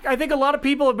 I think a lot of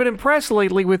people have been impressed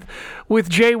lately with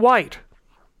Jay White.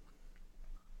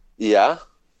 Yeah.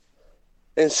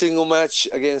 And single match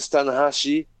against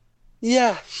Tanahashi,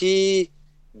 he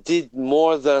did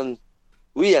more than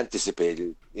we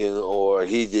anticipated, or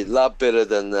he did a lot better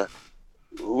than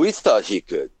we thought he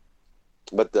could.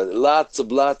 But lots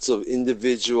of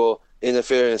individual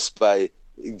interference by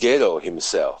Gedo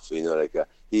himself,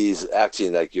 he's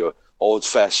acting like your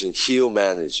old-fashioned heel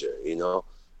manager,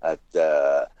 at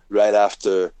right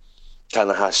after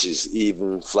Tanahashi's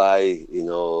even fly,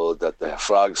 that the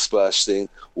frog splash thing,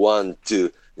 1,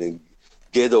 2, and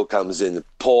Gedo comes in,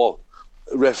 Paul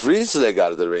referees leg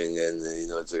out of the ring, and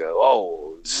it's like,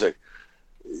 oh, it's like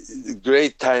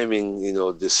great timing.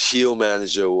 This heel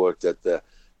manager work that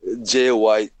Jay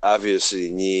White obviously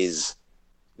needs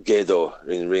Gedo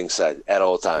in ringside at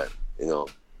all time,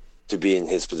 to be in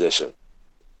his position.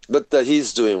 But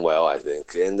he's doing well, I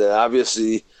think, and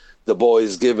obviously the boy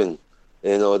is given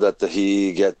that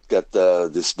he got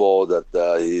this ball that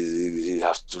he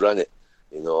has to run it,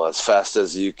 as fast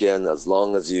as you can, as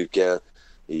long as you can.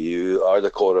 You are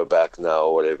the quarterback now,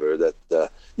 or whatever.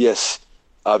 That yes,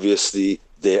 obviously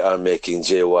they are making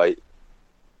Jay White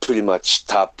pretty much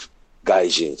top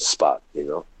gaijin spot,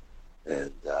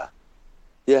 and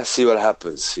see what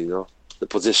happens. The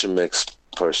position makes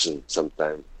person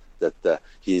sometimes. That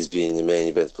he's being in main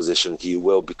event position, he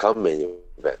will become main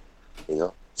event.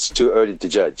 It's too early to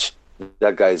judge.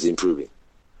 That guy's improving.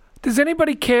 Does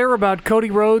anybody care about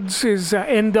Cody Rhodes'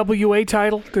 NWA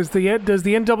title? Does the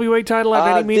NWA title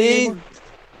have any meaning?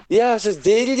 So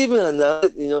they didn't even announce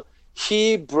it.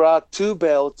 He brought 2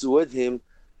 belts with him.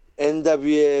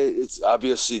 NWA, it's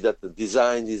obviously that the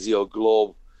design is your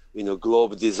globe,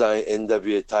 globe design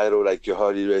NWA title, like your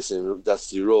Harley Race and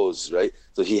Dusty Rhodes, right?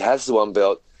 So he has the 1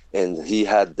 belt, and he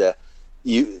had the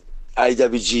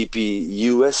IWGP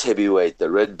US heavyweight, the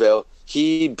red belt.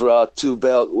 He brought 2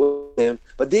 belts with him,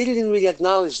 but they didn't really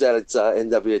acknowledge that it's an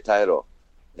NWA title.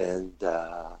 And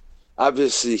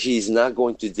obviously, he's not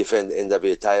going to defend the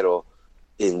NWA title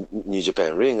in New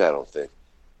Japan Ring, I don't think.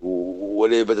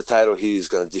 Whatever the title he's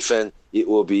going to defend, it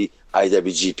will be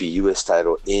IWGP US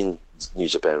title in New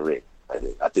Japan Ring, I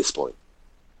think, at this point.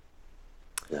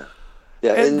 Yeah,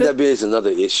 NWA is another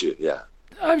issue, yeah.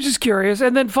 I was just curious.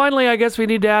 And then finally, I guess we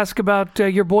need to ask about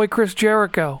your boy Chris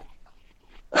Jericho.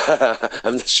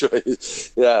 I'm not sure.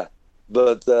 Yeah.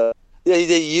 But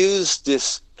they used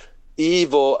this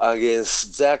Evil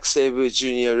against Zack Sabre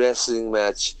Jr. wrestling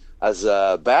match as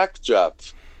a backdrop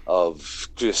of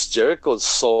Chris Jericho's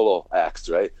solo act,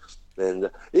 right? And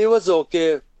it was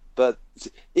okay, but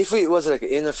if it was like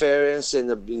interference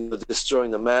and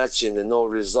destroying the match and no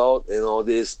result and all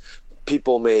this,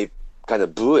 people may kind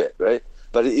of boo it, right?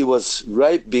 But it was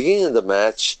right beginning of the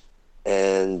match,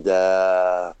 and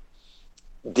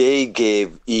they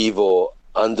gave Evil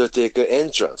Undertaker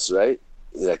entrance, right?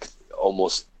 Like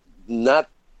almost not,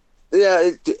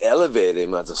 to elevate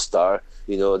him as a star.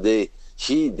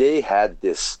 They had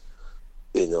this,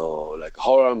 like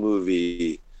horror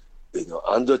movie,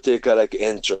 Undertaker like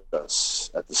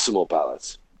entrance at the Sumo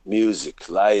Palace, music,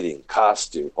 lighting,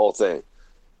 costume, whole thing.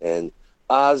 And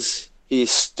as he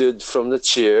stood from the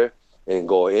chair and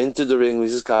go into the ring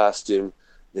with his costume,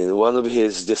 and one of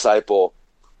his disciples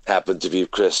happened to be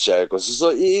Chris Jericho.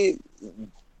 So they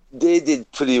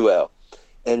did pretty well.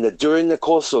 And during the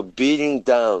course of beating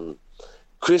down,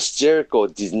 Chris Jericho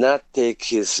did not take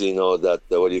his,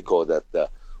 the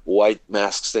white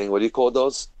mask thing. What do you call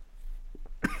those?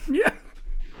 Yeah,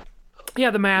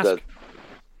 the mask.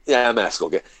 Mask,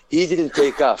 okay. He didn't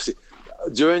take off. See,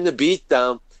 during the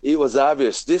beatdown, it was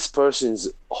obvious this person's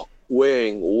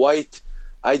wearing white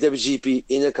IWGP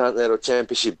Intercontinental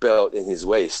Championship belt in his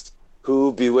waist. Who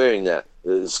would be wearing that?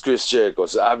 It's Chris Jericho.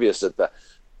 It's obvious that the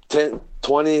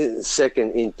 20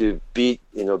 seconds into beat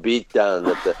down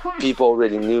that the people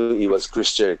already knew he was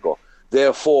Chris Jericho.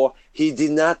 Therefore, he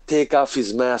did not take off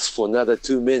his mask for another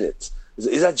 2 minutes.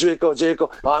 Is that Jericho?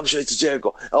 Jericho? Oh, I'm sure it's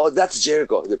Jericho. Oh, that's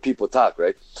Jericho. The people talk,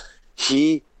 right?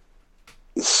 He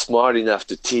is smart enough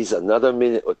to tease another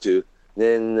minute or two,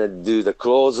 then do the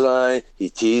clothesline. He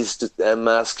teased the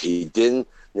mask. He didn't.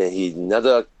 Then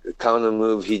another counter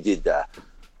move. He did the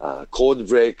code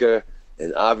breaker.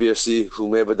 And obviously,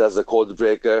 whomever does the code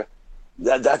breaker,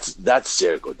 that's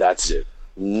Jericho. That's it.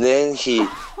 And then he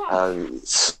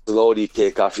slowly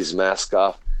take off his mask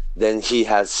off. Then he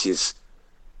has his,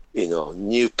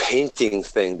 new painting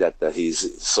thing that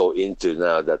he's so into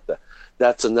now.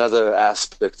 That's another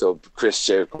aspect of Chris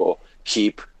Jericho.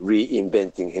 Keep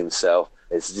reinventing himself.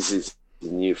 This is the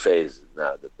new phase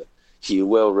now that he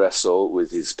will wrestle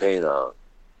with his paint on,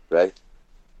 right?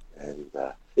 And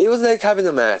it was like having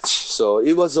a match, so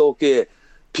it was okay.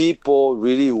 People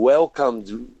really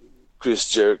welcomed Chris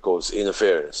Jericho's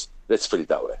interference. Let's put it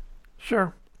that way.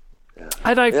 Sure. Yeah.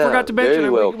 And I forgot to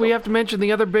mention, we have to mention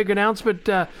the other big announcement,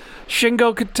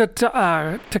 Shingo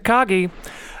Takagi,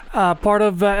 part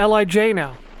of LIJ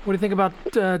now. What do you think about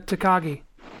Takagi?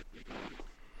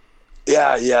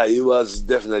 Yeah, it was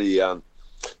definitely,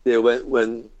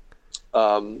 when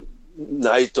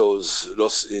Naito's,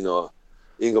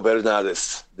 Ingo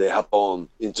Bernales, de Japón,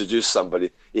 introduced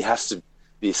somebody, it has to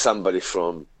be somebody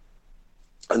from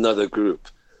another group.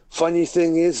 Funny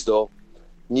thing is, though,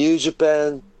 New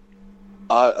Japan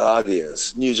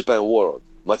audience, New Japan world,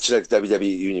 much like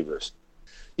WWE Universe,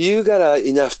 you got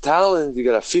enough talent, you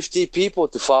got 50 people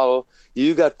to follow,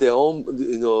 you got their own,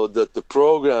 the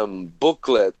program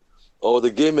booklet, all the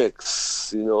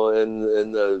gimmicks, and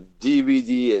the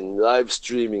DVD and live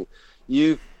streaming.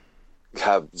 You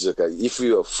have, if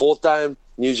you're a full-time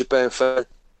New Japan fan,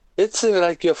 it's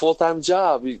like your full-time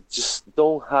job. You just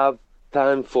don't have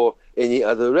time for any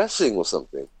other wrestling or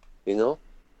something, you know?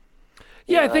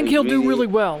 Yeah, I think he'll do really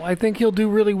well. I think he'll do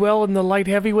really well in the light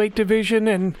heavyweight division,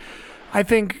 and I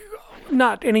think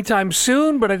not anytime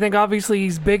soon, but I think obviously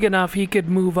he's big enough he could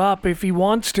move up if he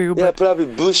wants to. But... yeah, probably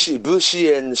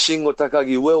Bushi and Shingo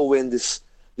Takagi will win this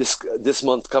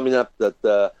month coming up,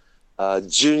 that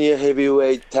junior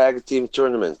heavyweight tag team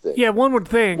tournament thing. Yeah, one would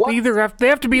think they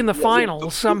have to be in the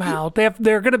finals somehow.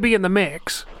 They're going to be in the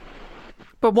mix.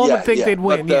 But one would think they'd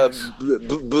win. But, yes.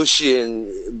 Bushi and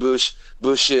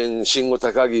Shingo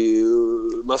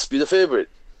Takagi must be the favorite.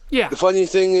 Yeah. The funny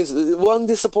thing is, one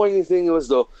disappointing thing was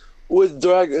though with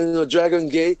Dragon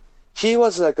Gate, he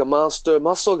was like a monster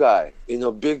muscle guy,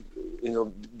 big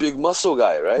muscle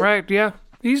guy, right? Right. Yeah,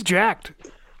 he's jacked.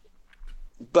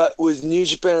 But with New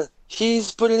Japan,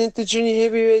 he's put it into junior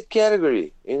heavyweight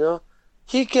category.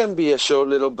 He can be a short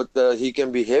little, but he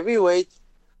can be heavyweight.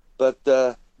 But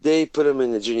they put him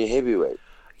in the junior heavyweight.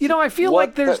 I feel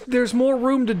like there's more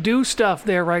room to do stuff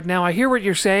there right now. I hear what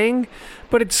you're saying,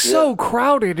 but it's so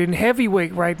crowded in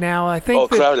heavyweight right now. I think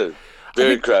crowded.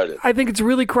 Very crowded. I think it's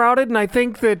really crowded, and I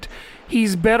think that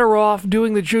he's better off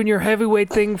doing the junior heavyweight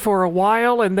thing for a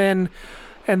while and then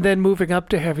moving up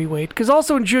to heavyweight. Because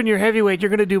also in junior heavyweight, you're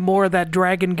going to do more of that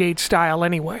Dragon Gate style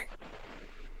anyway.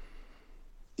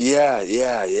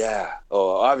 Yeah.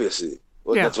 Oh, obviously.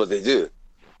 Well, that's what they do.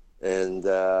 And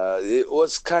it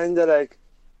was kind of like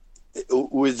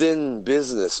within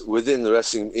the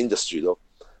wrestling industry, though.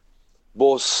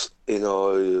 Both,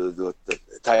 the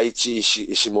Taichi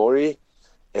Ishimori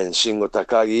and Shingo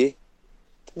Takagi,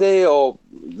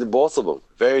 both of them,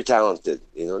 very talented.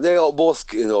 They all both,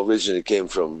 originally came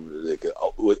from like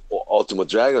Ultimate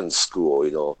Dragon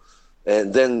school,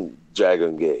 and then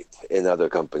Dragon Gate, another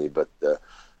company. But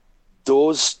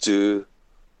those two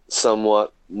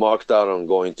somewhat marked out on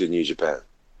going to New Japan,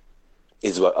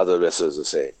 is what other wrestlers are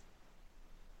saying.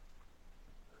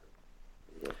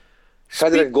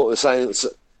 Kind of like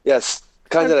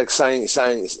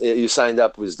you signed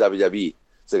up with WWE.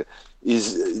 So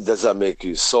does that make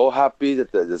you so happy?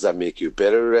 Does that make you a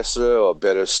better wrestler or a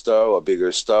better star or a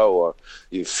bigger star, or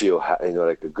you feel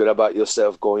like good about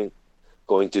yourself going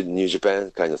to New Japan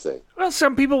kind of thing? Well,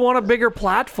 some people want a bigger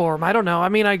platform. I don't know. I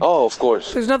mean, of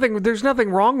course. There's nothing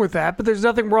wrong with that, but there's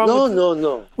nothing wrong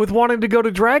with wanting to go to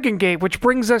Dragon Gate, which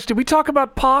brings us to, we talk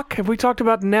about Pac? Have we talked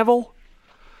about Neville?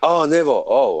 Oh, Neville.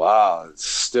 Oh, wow.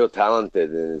 Still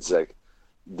talented. And it's like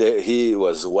he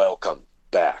was welcome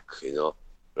back,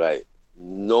 right?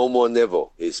 No more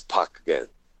Neville. He's Pac again.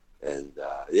 And,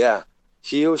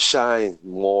 he'll shine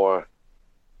more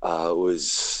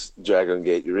with Dragon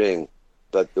Gate ring,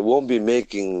 but they won't be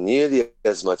making nearly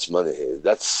as much money here.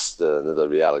 That's another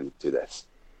reality to that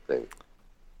thing.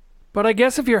 But I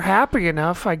guess if you're happy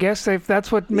enough, I guess if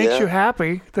that's what makes you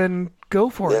happy, then go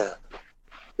for it.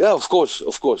 Yeah, of course.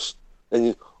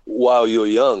 And while you're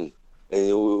young, and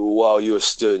while you're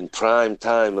still in prime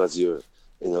time as your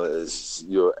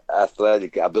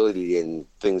athletic ability and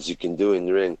things you can do in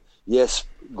the ring, yes,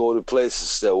 go to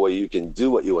places where you can do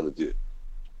what you want to do.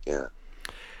 Yeah.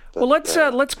 But, well,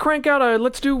 let's crank out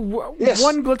let's do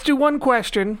one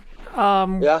question.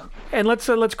 And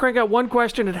let's crank out one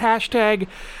question at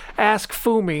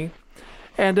 #AskFumi.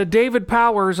 And David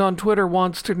Powers on Twitter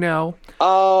wants to know.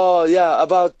 Oh, yeah,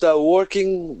 about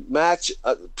working match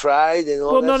Pride and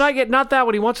all that. Well, no, not that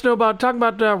one. He wants to know talking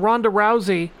about Ronda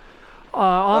Rousey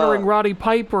honoring Roddy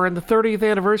Piper and the 30th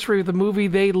anniversary of the movie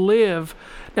They Live.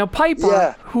 Now,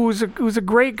 Piper, who's a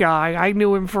great guy, I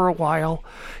knew him for a while.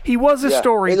 He was a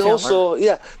storyteller. And also,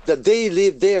 the They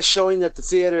Live, they are showing at the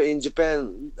theater in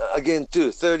Japan again, too.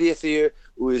 30th year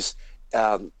with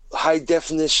high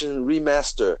definition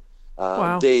remaster.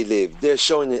 Wow. They Live. They're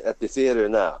showing it at the theater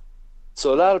now.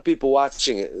 So a lot of people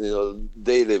watching it,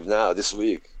 They Live now this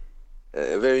week.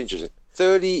 Very interesting.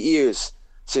 30 years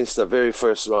since the very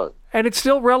first run. And it's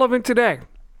still relevant today.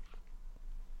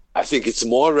 I think it's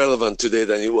more relevant today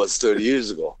than it was 30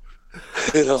 years ago.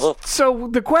 So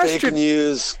the question... Fake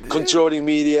news, controlling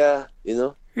media,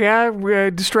 Yeah,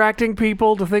 distracting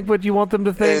people to think what you want them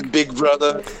to think. And Big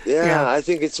Brother. Yeah, I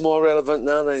think it's more relevant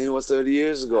now than it was 30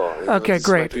 years ago. Okay,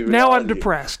 great. Now I'm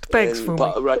depressed. Thanks,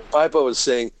 Fumi. Piper was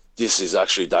saying, this is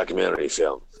actually a documentary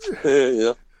film.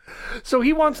 So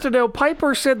he wants to know,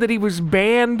 Piper said that he was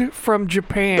banned from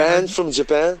Japan. Banned from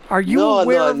Japan? Are you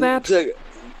aware of that?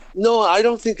 No, I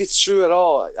don't think it's true at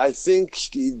all. I think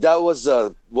that was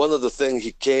one of the things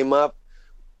he came up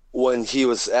when he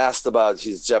was asked about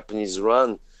his Japanese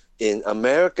run in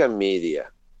American media.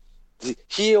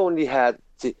 He only had,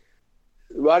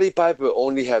 Roddy Piper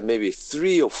only had maybe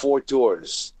 3 or 4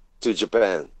 tours to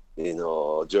Japan,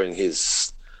 during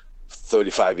his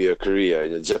 35-year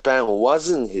career. Japan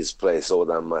wasn't his place all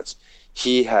that much.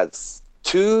 He had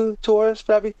 2 tours,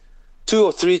 probably 2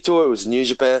 or 3 tours with New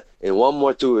Japan, and 1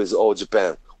 more tour is All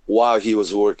Japan while he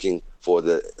was working for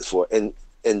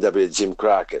NWA Jim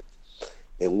Crockett.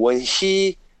 And when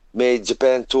he made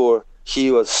Japan tour,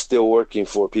 he was still working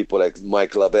for people like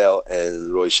Mike LaBelle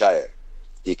and Roy Shire.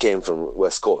 He came from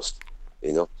West Coast,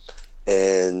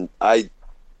 and I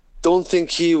don't think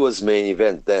he was main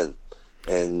event then.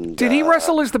 And did he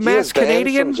wrestle as the Masked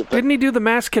Canadian? Didn't he do the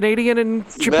Masked Canadian in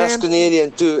Japan? Masked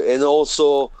Canadian too, and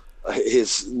also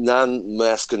his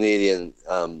non-Masked Canadian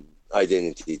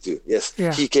identity too. Yes,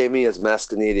 yeah. He came in as Masked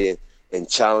Canadian and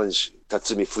challenged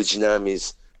Tatsumi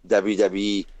Fujinami's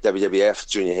WWE, WWF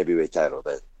Junior Heavyweight title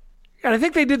then. And I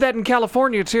think they did that in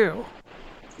California too.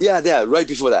 Yeah, right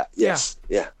before that. Yes,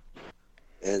 yeah.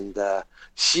 And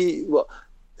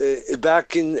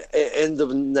back in end of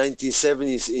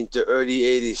 1970s into early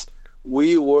 80s,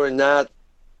 we were not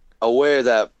aware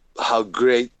that how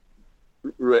great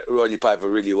Roddy Piper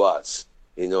really was.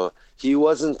 He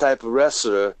wasn't the type of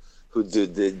wrestler who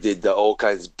did all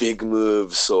kinds of big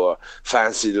moves or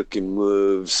fancy looking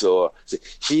moves.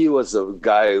 He was a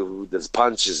guy who does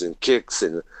punches and kicks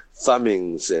and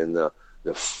thumbings and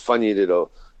the funny little,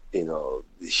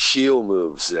 heel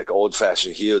moves like old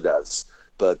fashioned heel does.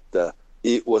 But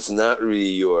it was not really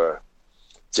your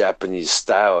Japanese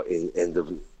style in end of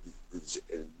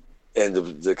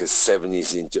like the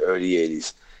 70s into early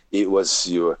 80s. It was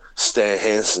your Stan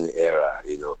Hansen era,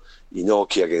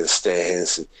 Inoki against Stan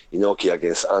Hansen, Inoki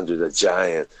against Andre the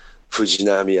Giant,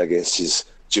 Fujinami against his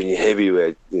junior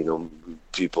heavyweight,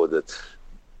 people that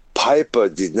Piper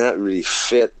did not really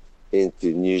fit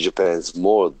into New Japan's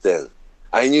mold then.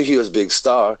 I knew he was a big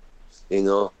star,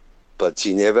 but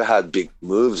he never had big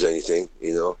moves or anything,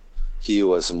 He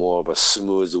was more of a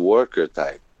smooth worker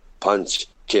type. Punch,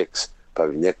 kicks,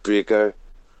 probably neck breaker.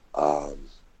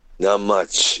 Not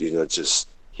much, just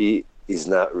he is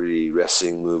not really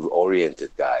wrestling move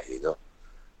oriented guy,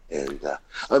 And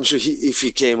I'm sure if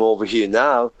he came over here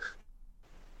now,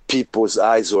 people's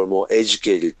eyes were more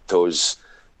educated towards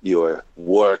your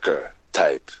worker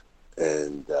type.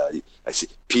 And I see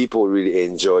people really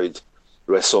enjoyed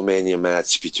WrestleMania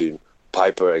match between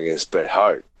Piper against Bret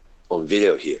Hart on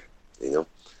video here,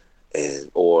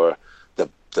 or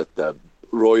the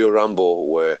Royal Rumble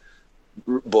where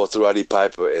both Roddy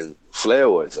Piper and Flair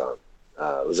was on.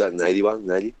 Was that 91,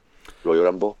 90? Royal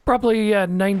Rumble? Probably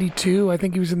 92. I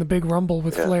think he was in the Big Rumble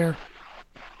with Flair.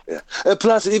 Yeah. And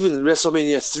plus, even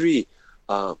WrestleMania 3,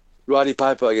 Roddy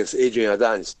Piper against Adrian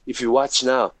Adonis. If you watch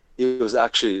now, it was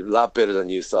actually a lot better than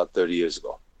you thought 30 years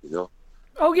ago,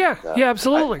 Oh, yeah. Yeah,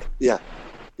 absolutely. Yeah.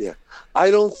 I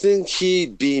don't think he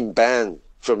being banned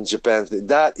from Japan,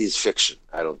 that is fiction.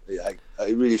 I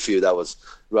really feel that was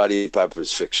Roddy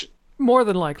Piper's fiction. More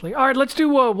than likely. All right, let's do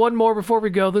one more before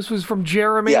we go. This was from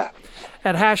Jeremy at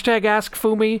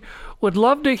 #AskFumi. Would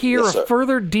love to hear a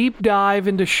further deep dive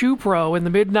into Shoe Pro in the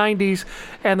mid-'90s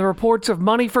and the reports of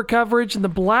money for coverage and the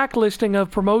blacklisting of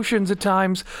promotions at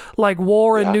times like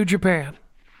War and New Japan.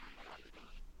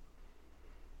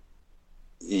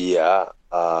 Yeah.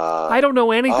 I don't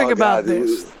know anything about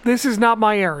this. This is not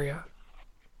my area.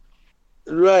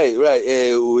 Right.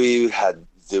 We had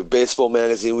the Baseball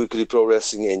Magazine, Weekly Pro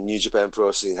Wrestling, and New Japan Pro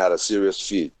Wrestling had a serious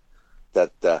feud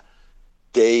that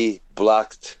they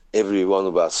blocked every one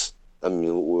of us. I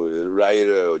mean,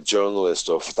 writer or journalist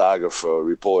or photographer or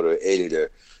reporter,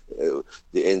 editor,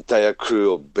 the entire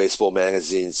crew of Baseball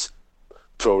Magazine's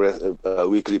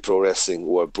Weekly Pro Wrestling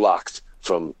were blocked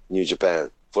from New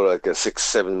Japan for like a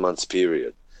 6-7 months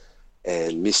period.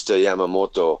 And Mr.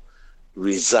 Yamamoto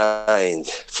resigned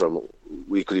from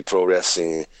Weekly Pro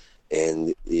Wrestling,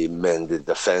 and he mended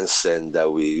the fence, and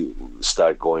we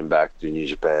start going back to New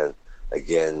Japan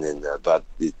again. And but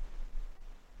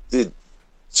it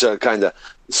kind of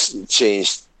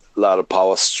changed a lot of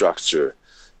power structure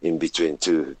in between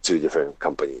two different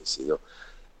companies,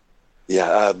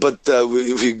 Yeah, but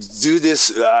if we do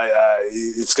this,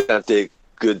 it's gonna take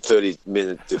good 30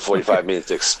 minutes to 45 minutes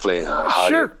to explain how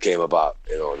it came about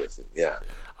and all this. Yeah.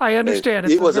 I understand.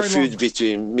 It was a feud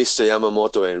between Mr.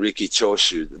 Yamamoto and Riki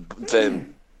Choshu,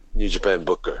 then New Japan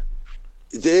booker.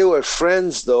 They were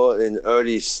friends though in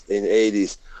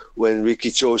 80s when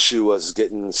Riki Choshu was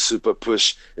getting super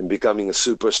push and becoming a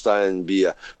superstar and be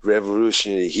a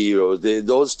revolutionary hero.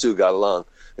 Those two got along,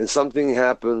 and something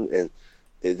happened, and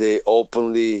they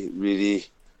openly really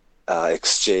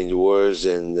exchanged words,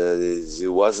 and it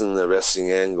wasn't a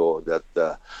wrestling angle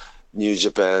that New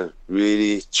Japan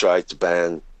really tried to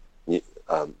ban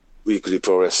Weekly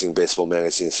Pro Wrestling baseball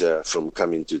magazines from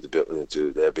coming to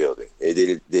to their building. They did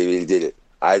it. They really did it.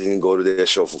 I didn't go to their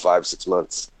show for 5-6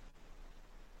 months.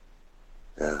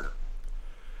 Yeah,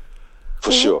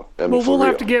 for sure. I mean, we'll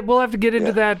have to get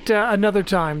into that another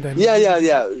time then.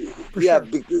 Yeah. Sure.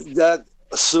 That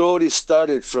slowly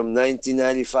started from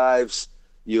 1995's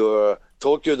your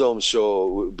Tokyo Dome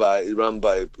show run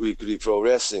by Weekly Pro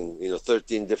Wrestling.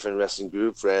 13 different wrestling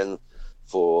groups ran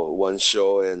for one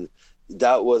show, and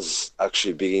that was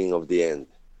actually beginning of the end.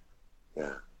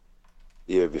 Yeah,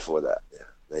 the year before that. Yeah,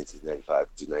 1995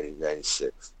 to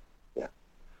 1996. Yeah,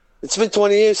 it's been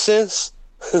 20 years since.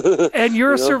 And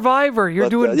you're a survivor. You're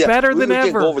doing better than ever.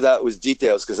 We can go over that with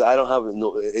details because I don't have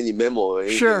any memo or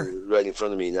anything right in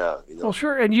front of me now. Well,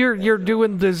 sure. And you're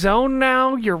doing the Zone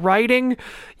now. You're writing.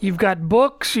 You've got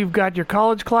books. You've got your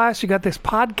college class. You got this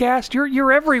podcast.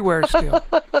 You're everywhere still.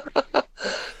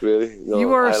 Really? No,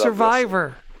 you are a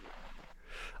survivor.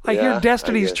 I hear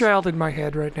Destiny's Child in my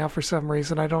head right now for some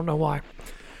reason. I don't know why.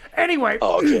 Anyway.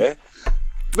 Okay.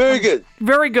 Very good.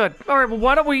 Very good. All right, well,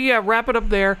 why don't we wrap it up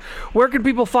there? Where can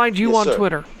people find you on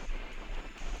Twitter?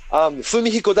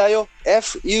 Fumihiko Dayo.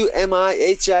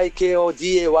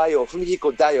 Fumihiko-Dayo.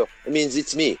 Fumihiko Dayo. It means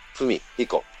it's me,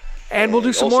 Fumihiko. And we'll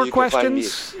do some more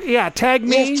questions. Yeah, tag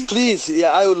me. Yes, please.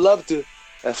 Yeah, I would love to.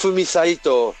 Fumi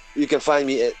Saito. You can find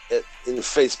me in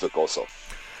Facebook also.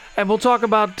 And we'll talk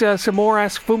about some more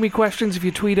Ask Fumi questions. If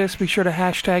you tweet us, be sure to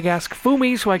hashtag Ask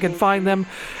Fumi so I can find them.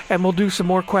 And we'll do some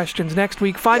more questions next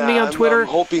week. Find me on Twitter. I'm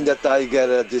hoping that I get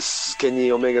this Kenny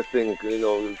Omega thing,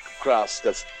 crossed.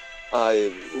 Because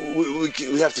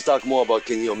we have to talk more about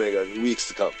Kenny Omega in weeks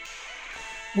to come.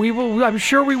 We will. I'm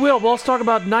sure we will. We'll also talk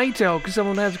about Naito because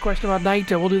someone has a question about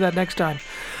Naito. We'll do that next time.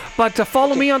 But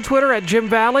follow me on Twitter at Jim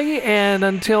Valley. And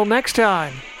until next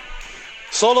time.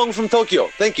 So long from Tokyo.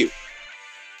 Thank you.